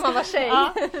fotbollsspelare, då ska man vara tjej.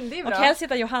 Ja. Det är bra. Och helst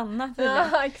heta Johanna tydligen.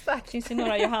 Ja, exakt. Det finns ju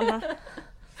några Johanna.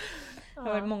 Det har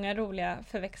varit många roliga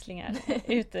förväxlingar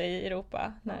ute i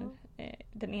Europa när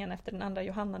den ena efter den andra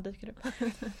Johanna dyker upp.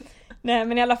 Nej,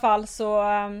 men i alla fall så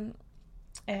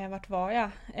vart var jag?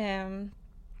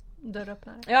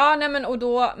 Dörröppnare. Ja, nej men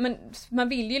man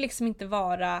vill ju liksom inte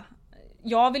vara.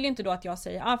 Jag vill ju inte då att jag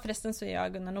säger förresten så är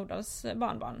jag Gunnar Nordahls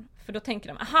barnbarn. För då tänker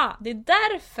de, aha, det är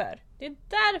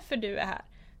därför du är här.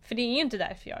 För det är ju inte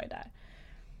därför jag är där.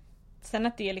 Sen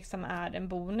att det liksom är en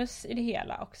bonus i det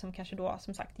hela och som kanske då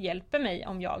som sagt hjälper mig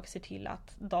om jag ser till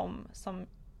att de som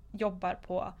jobbar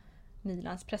på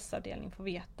Milans pressavdelning får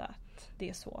veta att det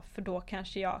är så. För då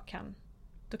kanske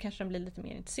då kanske de blir lite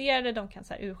mer intresserade, de kan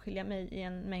så här urskilja mig i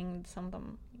en mängd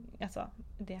som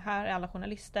det här är alla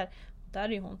journalister. Där är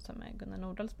ju hon som är Gunnar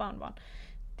Nordahls barnbarn.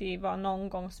 Det var någon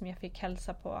gång som jag fick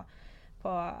hälsa på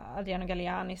Adriano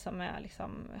Galliani som är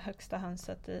liksom högsta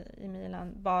hönset i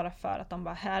Milan, bara för att de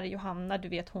bara, här är Johanna, du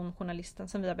vet hon journalisten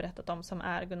som vi har berättat om som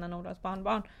är Gunnar Nordahls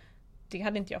barnbarn. Det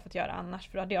hade inte jag fått göra annars,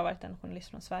 för då hade jag varit en journalist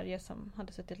från Sverige som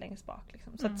hade suttit längst bak.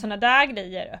 Liksom. Så att sådana där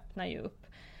grejer öppnar ju upp.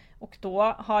 Och då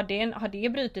har det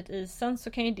brutit isen,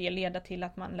 så kan ju det leda till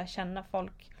att man lär känna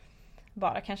folk,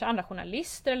 bara kanske andra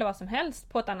journalister eller vad som helst,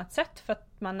 på ett annat sätt, för att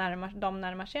de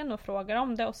närmar sig en och frågar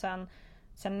om det, och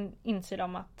sen inser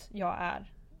de att jag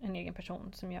är en egen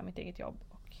person som gör mitt eget jobb.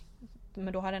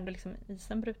 Men då har ändå liksom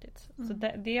isen brutits. Så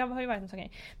det har ju varit en sån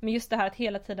grej. Men just det här att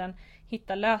hela tiden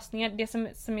hitta lösningar. Det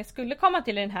som jag skulle komma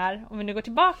till i den här, om vi nu går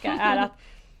tillbaka, är att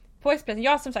på Expressen,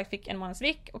 jag som sagt fick en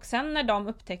månadsvik, och sen när de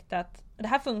upptäckte att det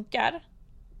här funkar,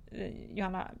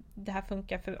 Johanna, det här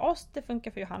funkar för oss, det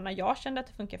funkar för Johanna, jag kände att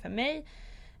det funkar för mig,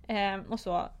 och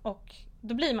så, och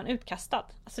då blir man utkastad.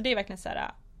 Alltså det är verkligen så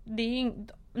här, det är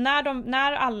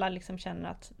när alla liksom känner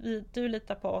att du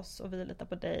litar på oss och vi litar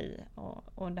på dig,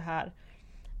 och det här,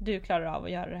 du klarar av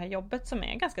att göra det här jobbet som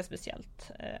är ganska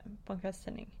speciellt på en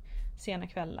kvällstidning. Sena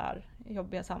kvällar,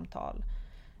 jobbiga samtal,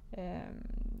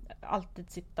 alltid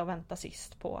sitta och vänta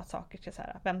sist på att saker ska så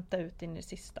här, vänta ut in i det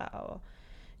sista och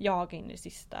jaga in i det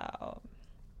sista och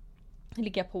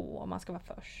ligga på och man ska vara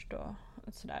först och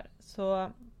sådär.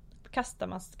 Så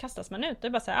kastas man ut. Det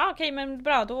är bara så här, okej, men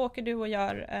bra, då åker du och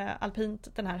gör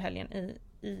alpint den här helgen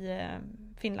i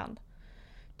Finland.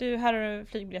 Du, här har du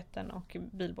flygbiljetten och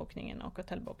bilbokningen och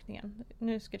hotellbokningen.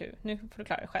 Nu får du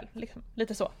klara dig själv. Liksom.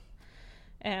 Lite så.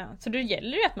 Så det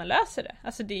gäller ju att man löser det.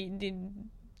 Alltså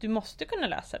du måste kunna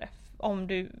lösa det om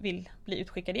du vill bli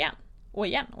utskickad igen. Och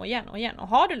igen och igen och igen. Och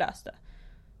har du löst det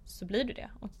så blir du det.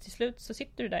 Och till slut så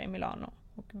sitter du där i Milano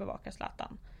och bevakar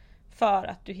Zlatan. För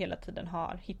att du hela tiden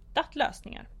har hittat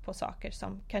lösningar på saker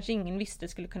som kanske ingen visste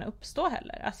skulle kunna uppstå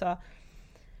heller. Alltså,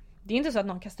 det är inte så att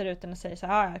någon kastar ut den och säger så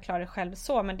här, jag klarar det själv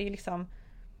så. Men det är liksom,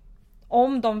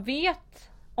 om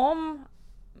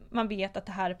man vet att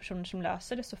det här är personer som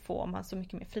löser det, så får man så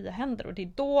mycket mer fria händer. Och det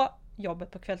är då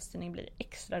jobbet på kvällstidning blir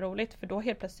extra roligt. För då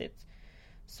helt plötsligt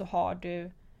så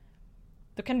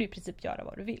då kan du i princip göra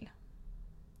vad du vill.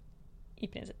 I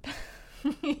princip.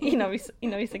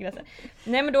 inom vissa gränser.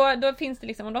 Nej, men då finns det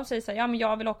liksom, om de säger så här, ja men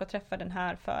jag vill åka och träffa den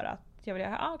här för att jag vill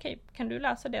okej, kan du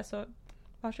lösa det så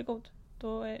varsågod.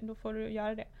 Då får du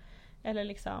göra det. Eller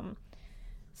liksom,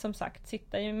 som sagt,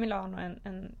 sitta i Milano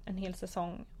en hel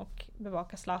säsong och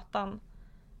bevaka Zlatan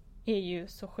är ju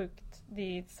så sjukt. Det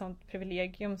är ett sånt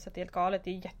privilegium så att det är helt galet.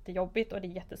 Det är jättejobbigt och det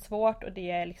är jättesvårt och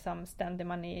det är liksom ständigt,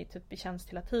 man är typ i tjänst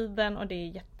hela tiden och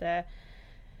det är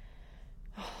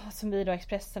som vi då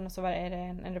Expressen, och så är det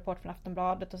en rapport från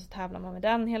Aftonbladet och så tävlar man med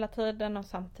den hela tiden och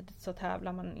samtidigt så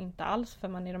tävlar man inte alls för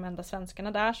man är de enda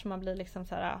svenskarna där, så man blir liksom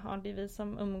så här, ja, det är vi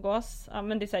som umgås. Ja,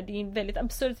 men det är så här, det är en väldigt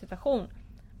absurd situation,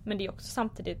 men det är också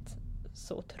samtidigt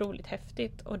så otroligt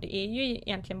häftigt, och det är ju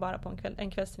egentligen bara på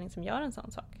en kvällstidning som gör en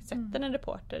sån sak. Sätter en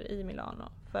reporter i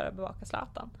Milano för att bevaka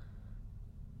Zlatan.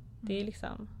 Det är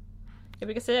liksom, jag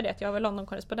brukar säga det att jag var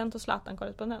London-korrespondent och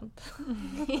Zlatan-korrespondent.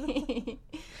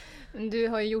 Du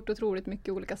har ju gjort otroligt mycket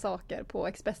olika saker på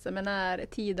Expressen, men är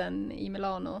tiden i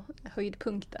Milano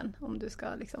höjdpunkten om du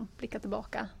ska liksom blicka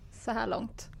tillbaka så här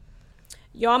långt?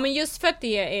 Ja, men just för att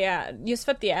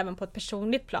det även på ett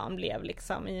personligt plan blev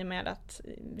liksom, i och med att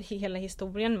hela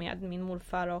historien med min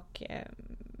morfar och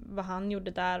vad han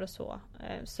gjorde där och så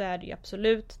är det ju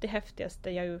absolut det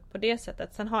häftigaste jag gjort på det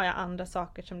sättet. Sen har jag andra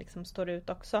saker som liksom står ut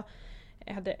också.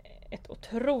 Jag hade ett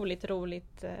otroligt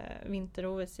roligt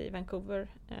vinter-OS i Vancouver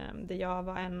där jag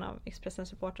var en av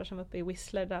Expressens reportrar som var uppe i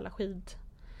Whistler där alla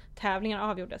skidtävlingar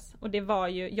avgjordes. Och det var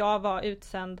ju, jag var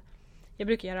utsänd, jag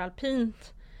brukar göra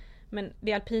alpint, men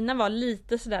det alpina var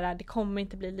lite sådär, det kommer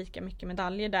inte bli lika mycket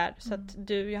medaljer där. Så att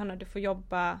du, Johanna, du får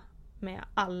jobba med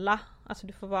alla. Alltså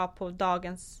du får vara på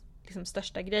dagens liksom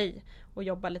största grej och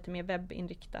jobba lite mer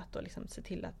webbinriktat och liksom se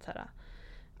till att såhär,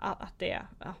 att det,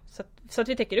 ja, så att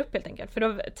vi täcker upp helt enkelt. För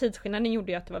då, tidsskillnaden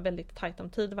gjorde ju att det var väldigt tajt om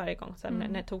tid varje gång. Så när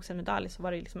det togs en medalj så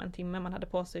var det liksom en timme man hade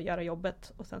på sig att göra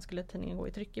jobbet och sen skulle tidningen gå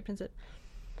i tryck i princip.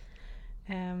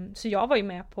 Så jag var ju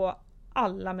med på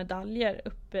alla medaljer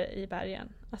uppe i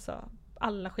bergen. Alltså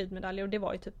alla skidmedaljer, och det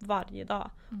var ju typ varje dag.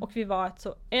 Och vi var ett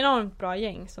så enormt bra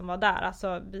gäng som var där.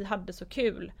 Alltså vi hade så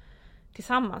kul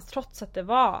tillsammans trots att det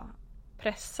var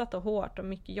pressat och hårt och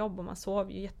mycket jobb och man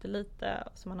sov ju jättelite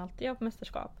som man alltid gör på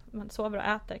mästerskap. Man sover och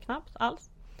äter knappt alls.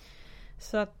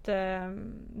 Så att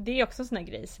det är också en sån här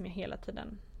grej som jag hela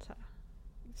tiden så här,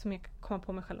 som jag kommer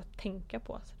på mig själv att tänka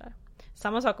på så där.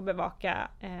 Samma sak att bevaka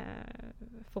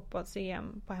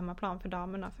fotbolls-EM på hemmaplan för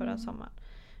damerna förra sommaren.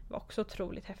 Det var också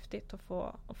otroligt häftigt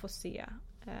att få se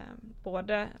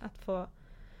både att få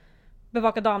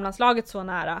bevaka damlandslaget så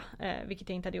nära, vilket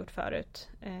jag inte hade gjort förut,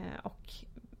 och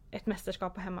ett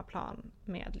mästerskap på hemmaplan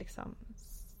med liksom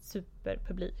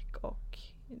superpublik och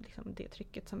liksom det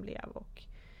trycket som blev, och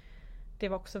det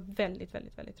var också väldigt,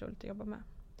 väldigt, väldigt roligt att jobba med.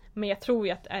 Men jag tror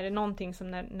ju att är det någonting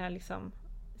som när liksom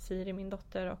Siri, min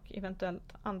dotter, och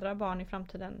eventuellt andra barn i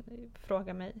framtiden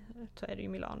frågar mig, så är det ju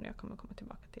Milano jag kommer komma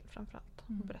tillbaka till framförallt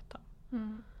och berätta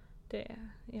om. Det är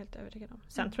jag helt övertygad om.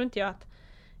 Sen tror inte jag att,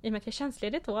 i och med att jag är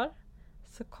tjänstledig ett år,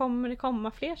 så kommer det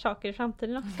komma fler saker i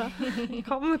framtiden också. Jag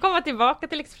kommer komma tillbaka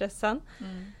till Expressen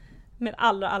med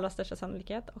allra största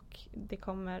sannolikhet, och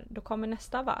då kommer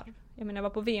nästa varv. Jag menar, jag var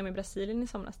på VM i Brasilien i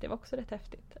somras, det var också rätt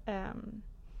häftigt.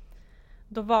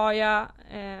 Då var jag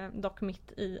dock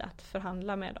mitt i att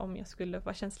förhandla med om jag skulle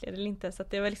vara tjänstledig eller inte, så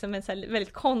att det var liksom en så här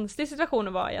väldigt konstig situation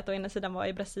att vara i, att å ena sidan vara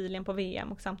i Brasilien på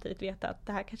VM och samtidigt veta att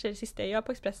det här kanske är det sista jag gör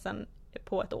på Expressen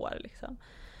på ett år liksom.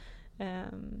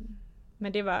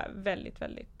 Men det var väldigt,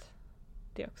 väldigt,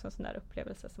 det är också en sån där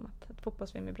upplevelse som att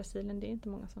fotbolls-VM i Brasilien, det är inte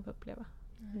många som får uppleva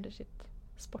under sitt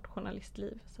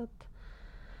sportjournalistliv. Så att,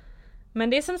 men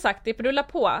det är som sagt, det rullar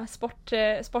på.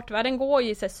 Sportvärlden går ju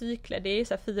i så här cykler, det är ju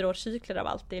så här 4-årscykler av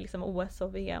allt, det är liksom OS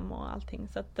och VM och allting.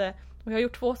 Så att, och jag har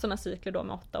gjort 2 sådana cykler då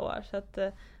med 8 år, så att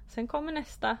sen kommer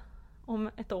nästa om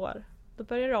ett år, då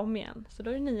börjar det om igen, så då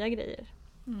är det nya grejer.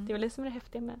 Det är väl det som är det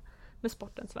häftiga med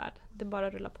sportens värld, det bara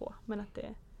rullar på, men att det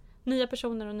är nya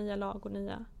personer och nya lag och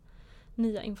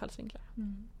nya infallsvinklar.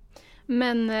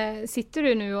 Men sitter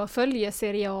du nu och följer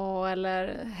Serie A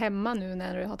eller hemma nu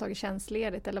när du har tagit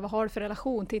tjänstledigt, eller vad har du för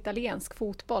relation till italiensk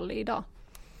fotboll idag?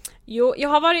 Jo, jag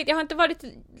har inte varit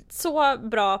så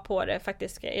bra på det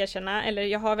faktiskt, ska jag erkänna, eller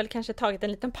jag har väl kanske tagit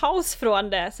en liten paus från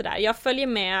det sådär. Jag följer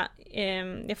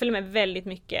med väldigt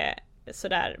mycket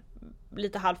sådär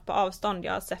lite halvt på avstånd.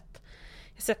 Jag har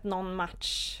sett någon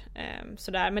match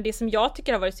sådär, men det som jag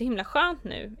tycker har varit så himla skönt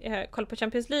nu, jag kollar på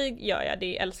Champions League, gör jag,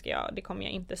 det älskar jag, det kommer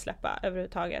jag inte släppa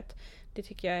överhuvudtaget, det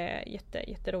tycker jag är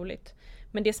jätteroligt.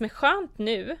 Men det som är skönt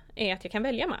nu är att jag kan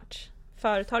välja match.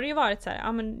 Förut har det ju varit så här,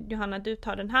 ja men Johanna, du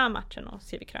tar den här matchen och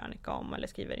skriver krönika om, eller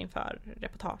skriver inför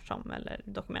reportage om, eller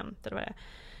dokument eller vad det är.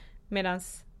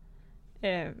 Medans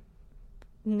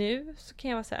nu så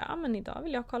kan jag vara så här, ja men idag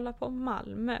vill jag kolla på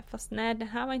Malmö, fast nej, det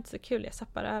här var inte så kul, jag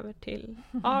zappar över till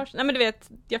Arsenal. Nej men du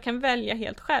vet, jag kan välja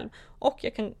helt själv, och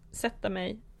jag kan sätta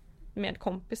mig med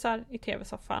kompisar i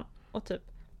tv-soffan och typ,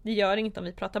 det gör inget om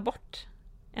vi pratar bort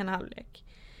en halvlek.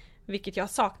 Vilket jag har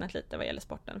saknat lite vad gäller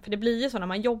sporten. För det blir ju så när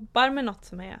man jobbar med något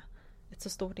som är ett så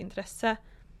stort intresse.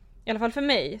 I alla fall för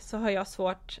mig så har jag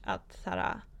svårt att så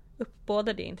här,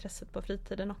 uppbåda det intresset på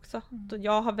fritiden också.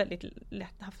 Jag har haft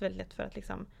väldigt lätt för att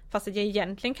liksom, fast att jag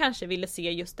egentligen kanske ville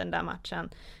se just den där matchen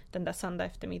den där söndag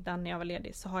eftermiddagen när jag var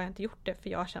ledig, så har jag inte gjort det för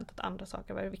jag har känt att andra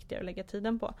saker var viktigare att lägga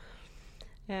tiden på.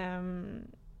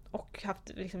 Och haft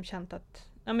liksom känt att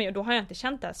men då har jag inte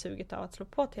känt det här suget av att slå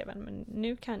på tvn, men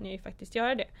nu kan jag ju faktiskt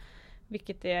göra det.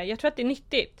 Vilket är, jag tror att det är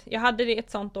nyttigt. Jag hade det ett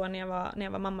sånt år när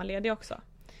jag var mammaledig också.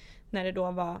 När det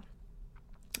då var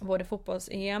både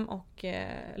fotbolls-EM och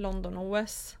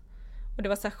London-OS. Och det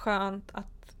var så här skönt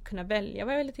att kunna välja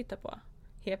vad jag ville titta på.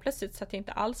 Helt plötsligt så att jag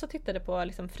inte alls tittade på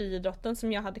liksom friidrotten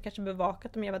som jag hade kanske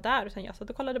bevakat om jag var där. Utan jag satt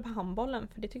och kollade på handbollen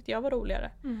för det tyckte jag var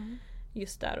roligare.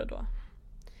 Just där och då.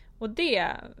 Och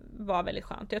det var väldigt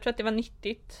skönt. Jag tror att det var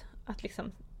nyttigt att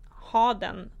liksom ha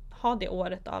det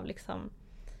året av liksom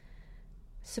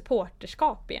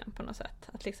supporterskap igen på något sätt.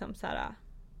 Att liksom så här,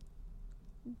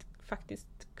 faktiskt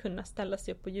kunna ställa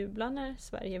sig upp och jubla när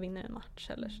Sverige vinner en match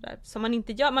eller sådär. Som man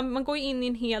inte gör. Man går in i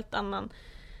en helt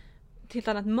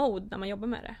annat mode när man jobbar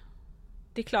med det.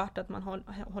 Det är klart att man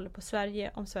håller på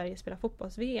Sverige om Sverige spelar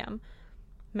fotbolls-VM.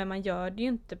 Men man gör det ju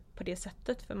inte på det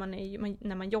sättet. För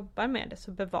när man jobbar med det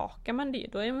så bevakar man det ju.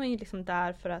 Då är man ju liksom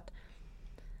där för att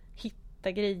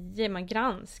hitta grejer. Man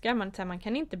granskar. Man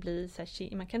kan inte bli så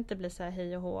här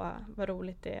hej och hå, vad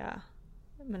roligt det är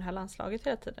med det här landslaget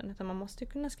hela tiden. Utan man måste ju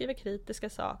kunna skriva kritiska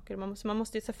saker. Man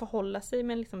måste ju så förhålla sig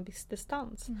med en liksom viss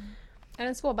distans. Är det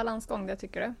en svår balansgång det,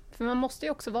 tycker du? För man måste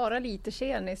ju också vara lite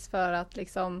tjenis för att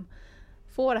liksom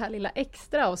få det här lilla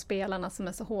extra av spelarna som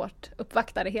är så hårt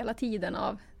uppvaktade hela tiden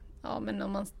av, men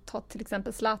om man tar till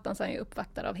exempel Zlatan så är han ju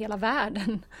uppvaktad av hela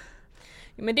världen.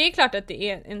 Men det är klart att det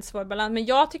är en svår balans. Men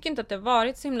jag tycker inte att det har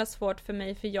varit så himla svårt för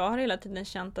mig. För jag har hela tiden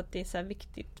känt att det är så här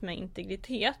viktigt med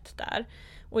integritet där.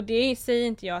 Och det säger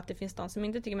inte jag att det finns de som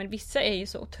inte tycker. Men vissa är ju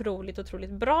så otroligt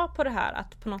bra på det här.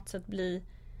 Att på något sätt bli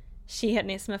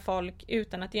tjenis med folk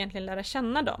utan att egentligen lära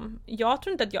känna dem. Jag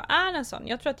tror inte att jag är en sån.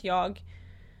 Jag tror att jag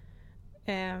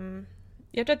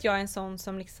är en sån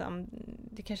som liksom,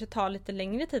 det kanske tar lite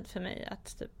längre tid för mig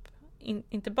att typ,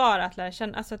 inte bara att lära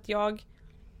känna, alltså att jag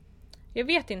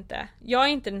vet inte. Jag är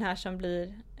inte den här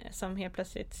som helt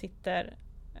plötsligt sitter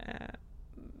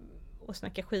och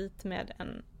snackar skit med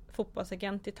en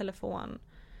fotbollsagent i telefon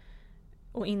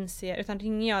och inser, utan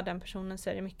ringer jag den personen så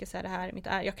är det mycket så här, det här är mitt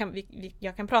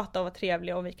jag kan prata och vara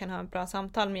trevlig och vi kan ha en bra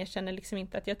samtal, men jag känner liksom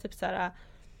inte att jag typ så här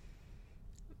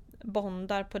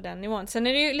bondar på den nivån. Sen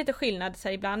är det ju lite skillnad, så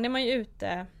här, ibland är man ju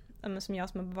ute som jag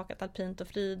som har bevakat alpint och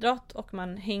friidrott och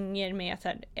man hänger med så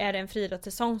här, är det en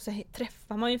friidrottssäsong så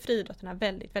träffar man ju friidrotterna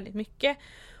väldigt, väldigt mycket.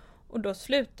 Och då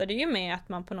slutar det ju med att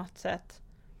man på något sätt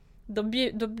då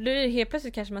blir det helt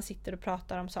plötsligt kanske man sitter och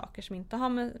pratar om saker som inte har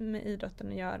med idrotten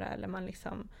att göra, eller man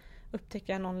liksom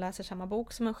upptäcker att någon läser samma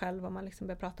bok som en själv och man liksom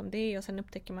börjar prata om det, och sen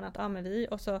upptäcker man att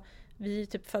vi är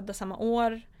typ födda samma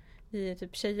år, vi är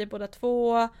typ tjejer båda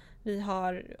två, vi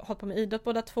har hållit på med idrott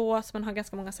båda två, så man har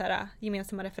ganska många så här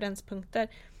gemensamma referenspunkter.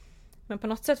 Men på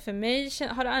något sätt för mig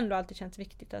har det ändå alltid känts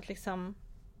viktigt att liksom,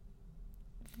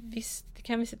 visst, det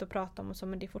kan vi sitta och prata om och så,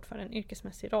 men det är fortfarande en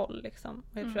yrkesmässig roll liksom.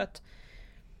 Och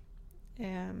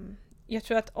jag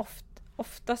tror att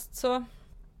oftast så,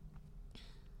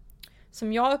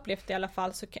 som jag upplevt det i alla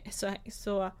fall,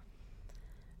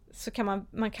 så kan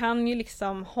man kan ju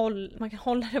liksom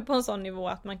hålla det på en sån nivå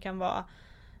att man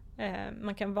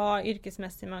kan vara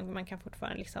yrkesmässig, man kan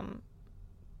fortfarande liksom,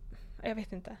 jag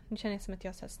vet inte, nu känner jag som att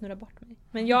jag så här snurrar bort mig.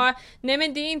 Men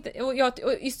men det är inte, och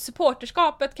i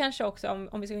supporterskapet kanske också,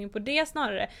 om vi ska gå in på det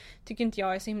snarare, tycker inte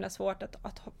jag är så himla svårt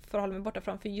att förhålla mig borta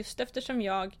från, för just eftersom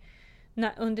jag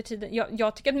under tiden,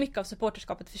 jag tycker att mycket av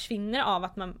supporterskapet försvinner av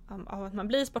att man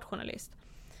blir sportjournalist.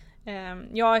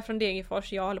 Jag är från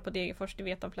Degerfors, jag håller på Degerfors, det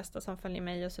vet de flesta som följer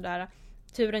mig och sådär.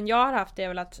 Turen jag har haft är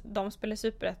väl att de spelar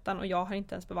Superettan och jag har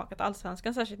inte ens bevakat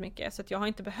Allsvenskan särskilt mycket, så att jag har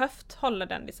inte behövt hålla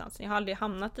den distansen. Jag har aldrig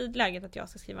hamnat i läget att jag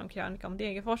ska skriva en krönika om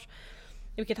Degerfors,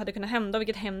 vilket hade kunnat hända och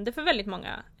vilket händer för väldigt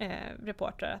många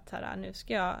reportrar, att här, nu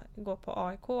ska jag gå på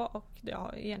AIK och jag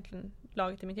har egentligen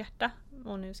laget i mitt hjärta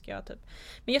och nu ska jag typ.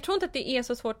 Men jag tror inte att det är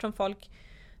så svårt som folk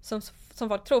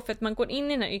tror, för att man går in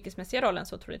i den här yrkesmässiga rollen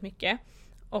så otroligt mycket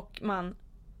och man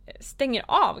stänger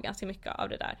av ganska mycket av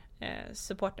det där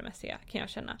supportermässiga, kan jag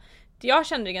känna. Jag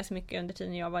kände det ganska mycket under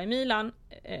tiden jag var i Milan,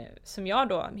 som jag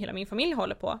då, hela min familj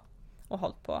håller på och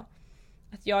hållit på,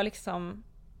 att jag liksom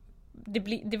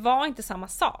det var inte samma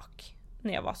sak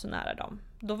när jag var så nära dem.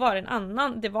 då var det en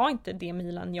annan, det var inte det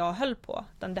Milan jag höll på,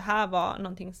 utan det här var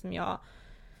någonting som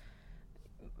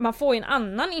man får en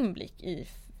annan inblick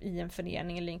i en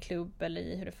förening eller en klubb eller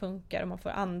i hur det funkar, och man får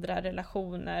andra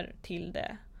relationer till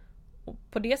det. Och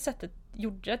på det sättet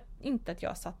gjorde det inte att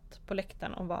jag satt på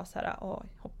läktaren och var så här,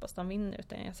 hoppas de vinner,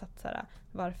 utan jag satt så här,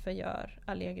 varför gör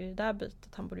Allegri det där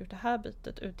bytet? Han borde gjort det här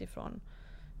bytet utifrån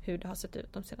hur det har sett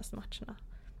ut de senaste matcherna.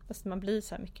 Fast man blir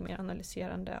så här mycket mer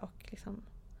analyserande och liksom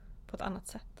på ett annat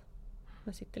sätt.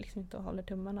 Man sitter liksom inte och håller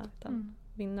tummarna, utan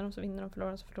vinner de så vinner de,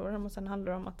 förlorar de så förlorar de, och sen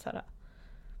handlar det om att så här,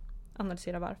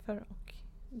 analysera varför, och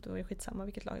då är det skitsamma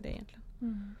vilket lag det är egentligen.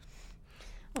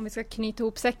 Om vi ska knyta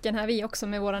ihop säcken här vi också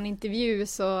med våran intervju,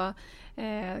 så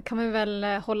kan vi väl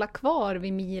hålla kvar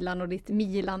vid Milan och ditt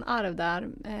Milan-arv där.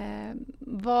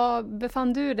 Vad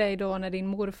befann du dig då när din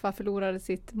morfar förlorade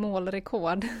sitt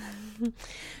målrekord?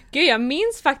 Gud, jag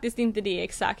minns faktiskt inte det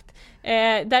exakt.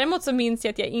 Däremot så minns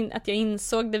jag att jag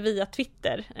insåg det via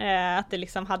Twitter, att det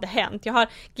liksom hade hänt.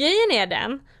 Grejen är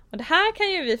den, och det här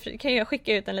kan jag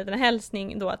skicka ut en liten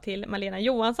hälsning då till Malena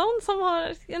Johansson, som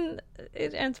har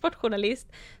en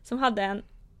sportjournalist som hade en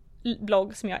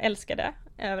blogg som jag älskade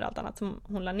över allt annat som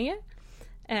hon la ner.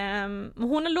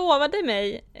 Hon lovade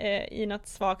mig i något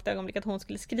svagt ögonblick att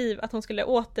hon skulle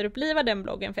återuppliva den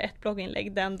bloggen för ett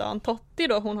blogginlägg den dagen Totti,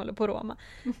 då hon håller på Roma,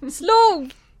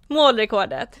 slog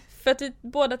målrekordet. För att vi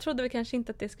båda trodde vi kanske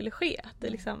inte att det skulle ske. Att det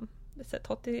liksom,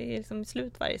 Totti är liksom i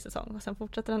slut varje säsong och sen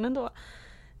fortsätter han ändå.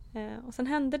 Och sen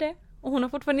hände det. Och hon har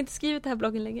fortfarande inte skrivit det här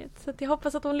blogginlägget. Så att jag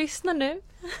hoppas att hon lyssnar nu.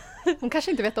 Hon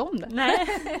kanske inte vet om det.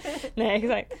 Nej,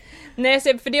 exakt. Nej,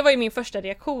 för det var ju min första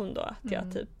reaktion då. Att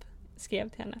jag typ skrev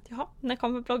till henne att jaha, när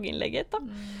kommer blogginlägget då?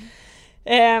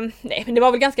 Nej, men det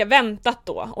var väl ganska väntat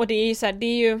då. Och det är ju så här, det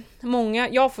är ju många,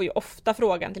 jag får ju ofta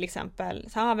frågan till exempel,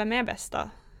 så här, vem är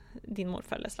bästa? Din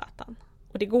morfar eller Zlatan?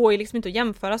 Och det går ju liksom inte att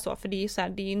jämföra så, för det är ju så här,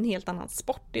 det är ju en helt annan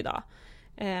sport idag.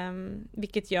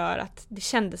 Vilket gör att det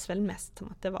kändes väl mest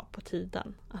som att det var på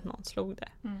tiden att någon slog det.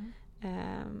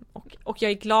 Och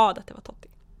jag är glad att det var Totti.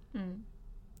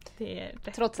 Det är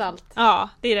rätt. Trots allt. Ja,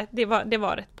 det är rätt, det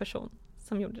var rätt person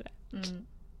som gjorde det.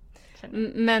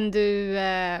 Men du,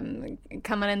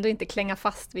 kan man ändå inte klänga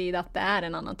fast vid att det är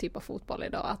en annan typ av fotboll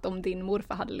idag? Att om din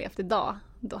morfar hade levt idag,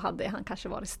 då hade han kanske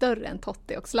varit större än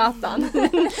Totti och Zlatan.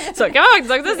 Så kan man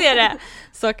också se det.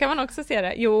 Så kan man också se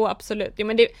det. Jo, absolut. Jo,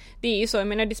 men det är ju så. Jag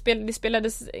menar, det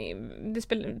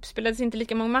spelades inte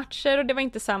lika många matcher och det var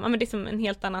inte samma. Men det är som en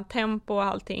helt annan tempo och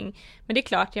allting. Men det är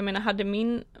klart, jag menar, hade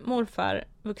min morfar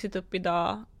vuxit upp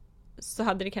idag, så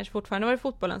hade det kanske fortfarande varit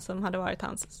fotbollen som hade varit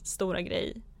hans stora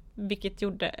grej. Vilket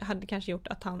hade kanske gjort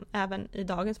att han även i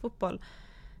dagens fotboll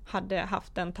hade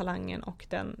haft den talangen och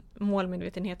den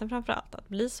målmedvetenheten framförallt att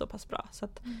bli så pass bra.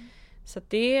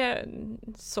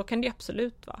 Så kan det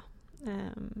absolut vara.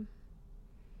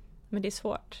 Men det är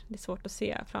svårt. Det är svårt att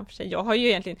se framför sig. Jag har ju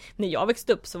egentligen, när jag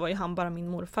växte upp så var ju han bara min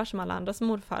morfar som alla andras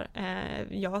morfar.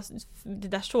 Det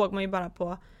där såg man ju bara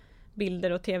på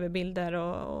bilder och tv-bilder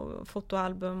och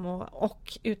fotoalbum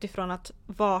och utifrån att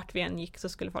vart vi än gick så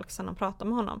skulle folk stanna och prata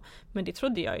med honom. Men det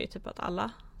trodde jag ju typ att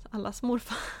allas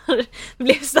morfar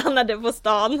blev stannade på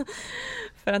stan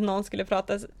för att någon skulle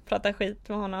prata skit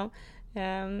med honom.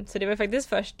 Så det var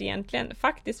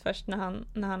faktiskt först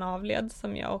när han avled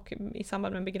som jag, och i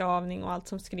samband med begravning och allt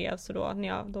som skrevs, så då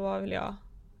var väl jag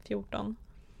 14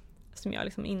 som jag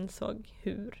liksom insåg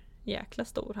hur jäkla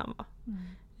stor han var.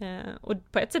 Och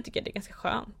på ett sätt tycker jag det är ganska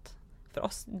skönt för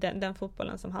oss, den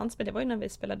fotbollen som han spelade. Det var ju när vi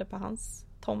spelade på hans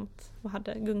tomt och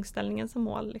hade gungställningen som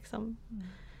mål liksom.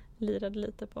 Lirade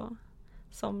lite på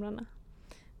somrarna.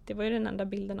 Det var ju den enda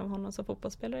bilden av honom som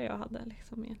fotbollsspelare jag hade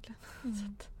liksom egentligen. Så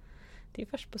att det är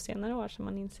först på senare år som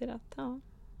man inser att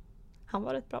han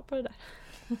var rätt bra på det där.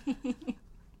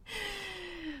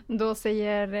 Då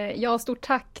säger jag stort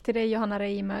tack till dig, Johanna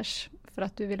Reimers, för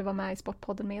att du ville vara med i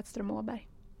Sportpodden med Edström Åberg.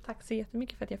 Tack så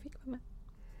jättemycket för att jag fick vara med.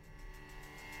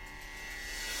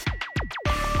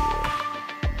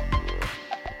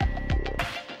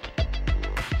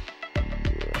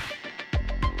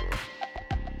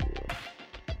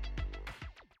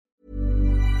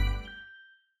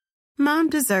 Mom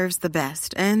deserves the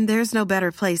best, and there's no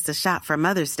better place to shop for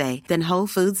Mother's Day than Whole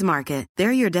Foods Market.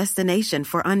 They're your destination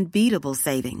for unbeatable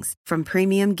savings, from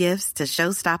premium gifts to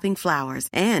show-stopping flowers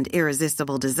and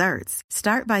irresistible desserts.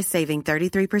 Start by saving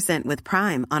 33% with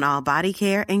Prime on all body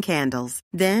care and candles.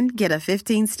 Then get a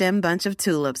 15-stem bunch of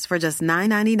tulips for just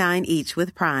 $9.99 each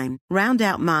with Prime. Round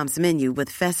out Mom's menu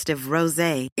with festive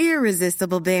rosé,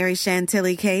 irresistible berry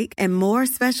chantilly cake, and more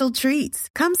special treats.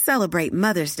 Come celebrate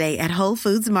Mother's Day at Whole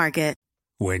Foods Market.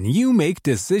 When you make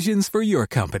decisions for your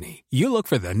company, you look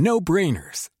for the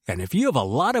no-brainers. And if you have a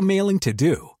lot of mailing to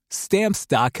do,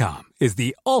 Stamps.com is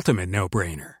the ultimate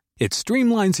no-brainer. It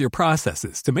streamlines your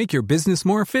processes to make your business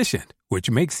more efficient, which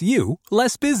makes you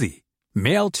less busy.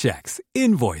 Mail checks,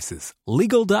 invoices,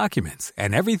 legal documents,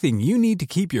 and everything you need to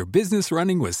keep your business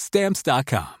running with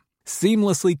Stamps.com.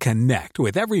 Seamlessly connect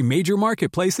with every major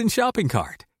marketplace and shopping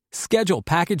cart. Schedule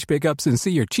package pickups and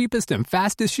see your cheapest and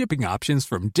fastest shipping options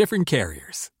from different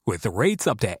carriers, with rates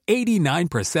up to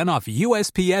 89% off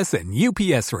USPS and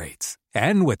UPS rates.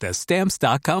 And with the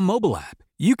Stamps.com mobile app,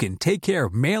 you can take care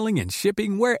of mailing and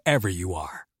shipping wherever you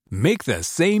are. Make the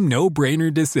same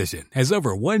no-brainer decision as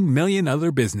over 1 million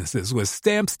other businesses with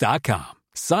Stamps.com.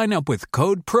 Sign up with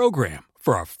code PROGRAM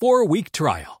for a 4-week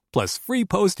trial, plus free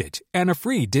postage and a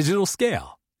free digital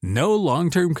scale. No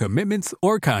long-term commitments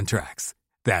or contracts.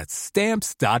 That's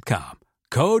Stamps.com.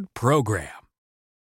 Code PROGRAM.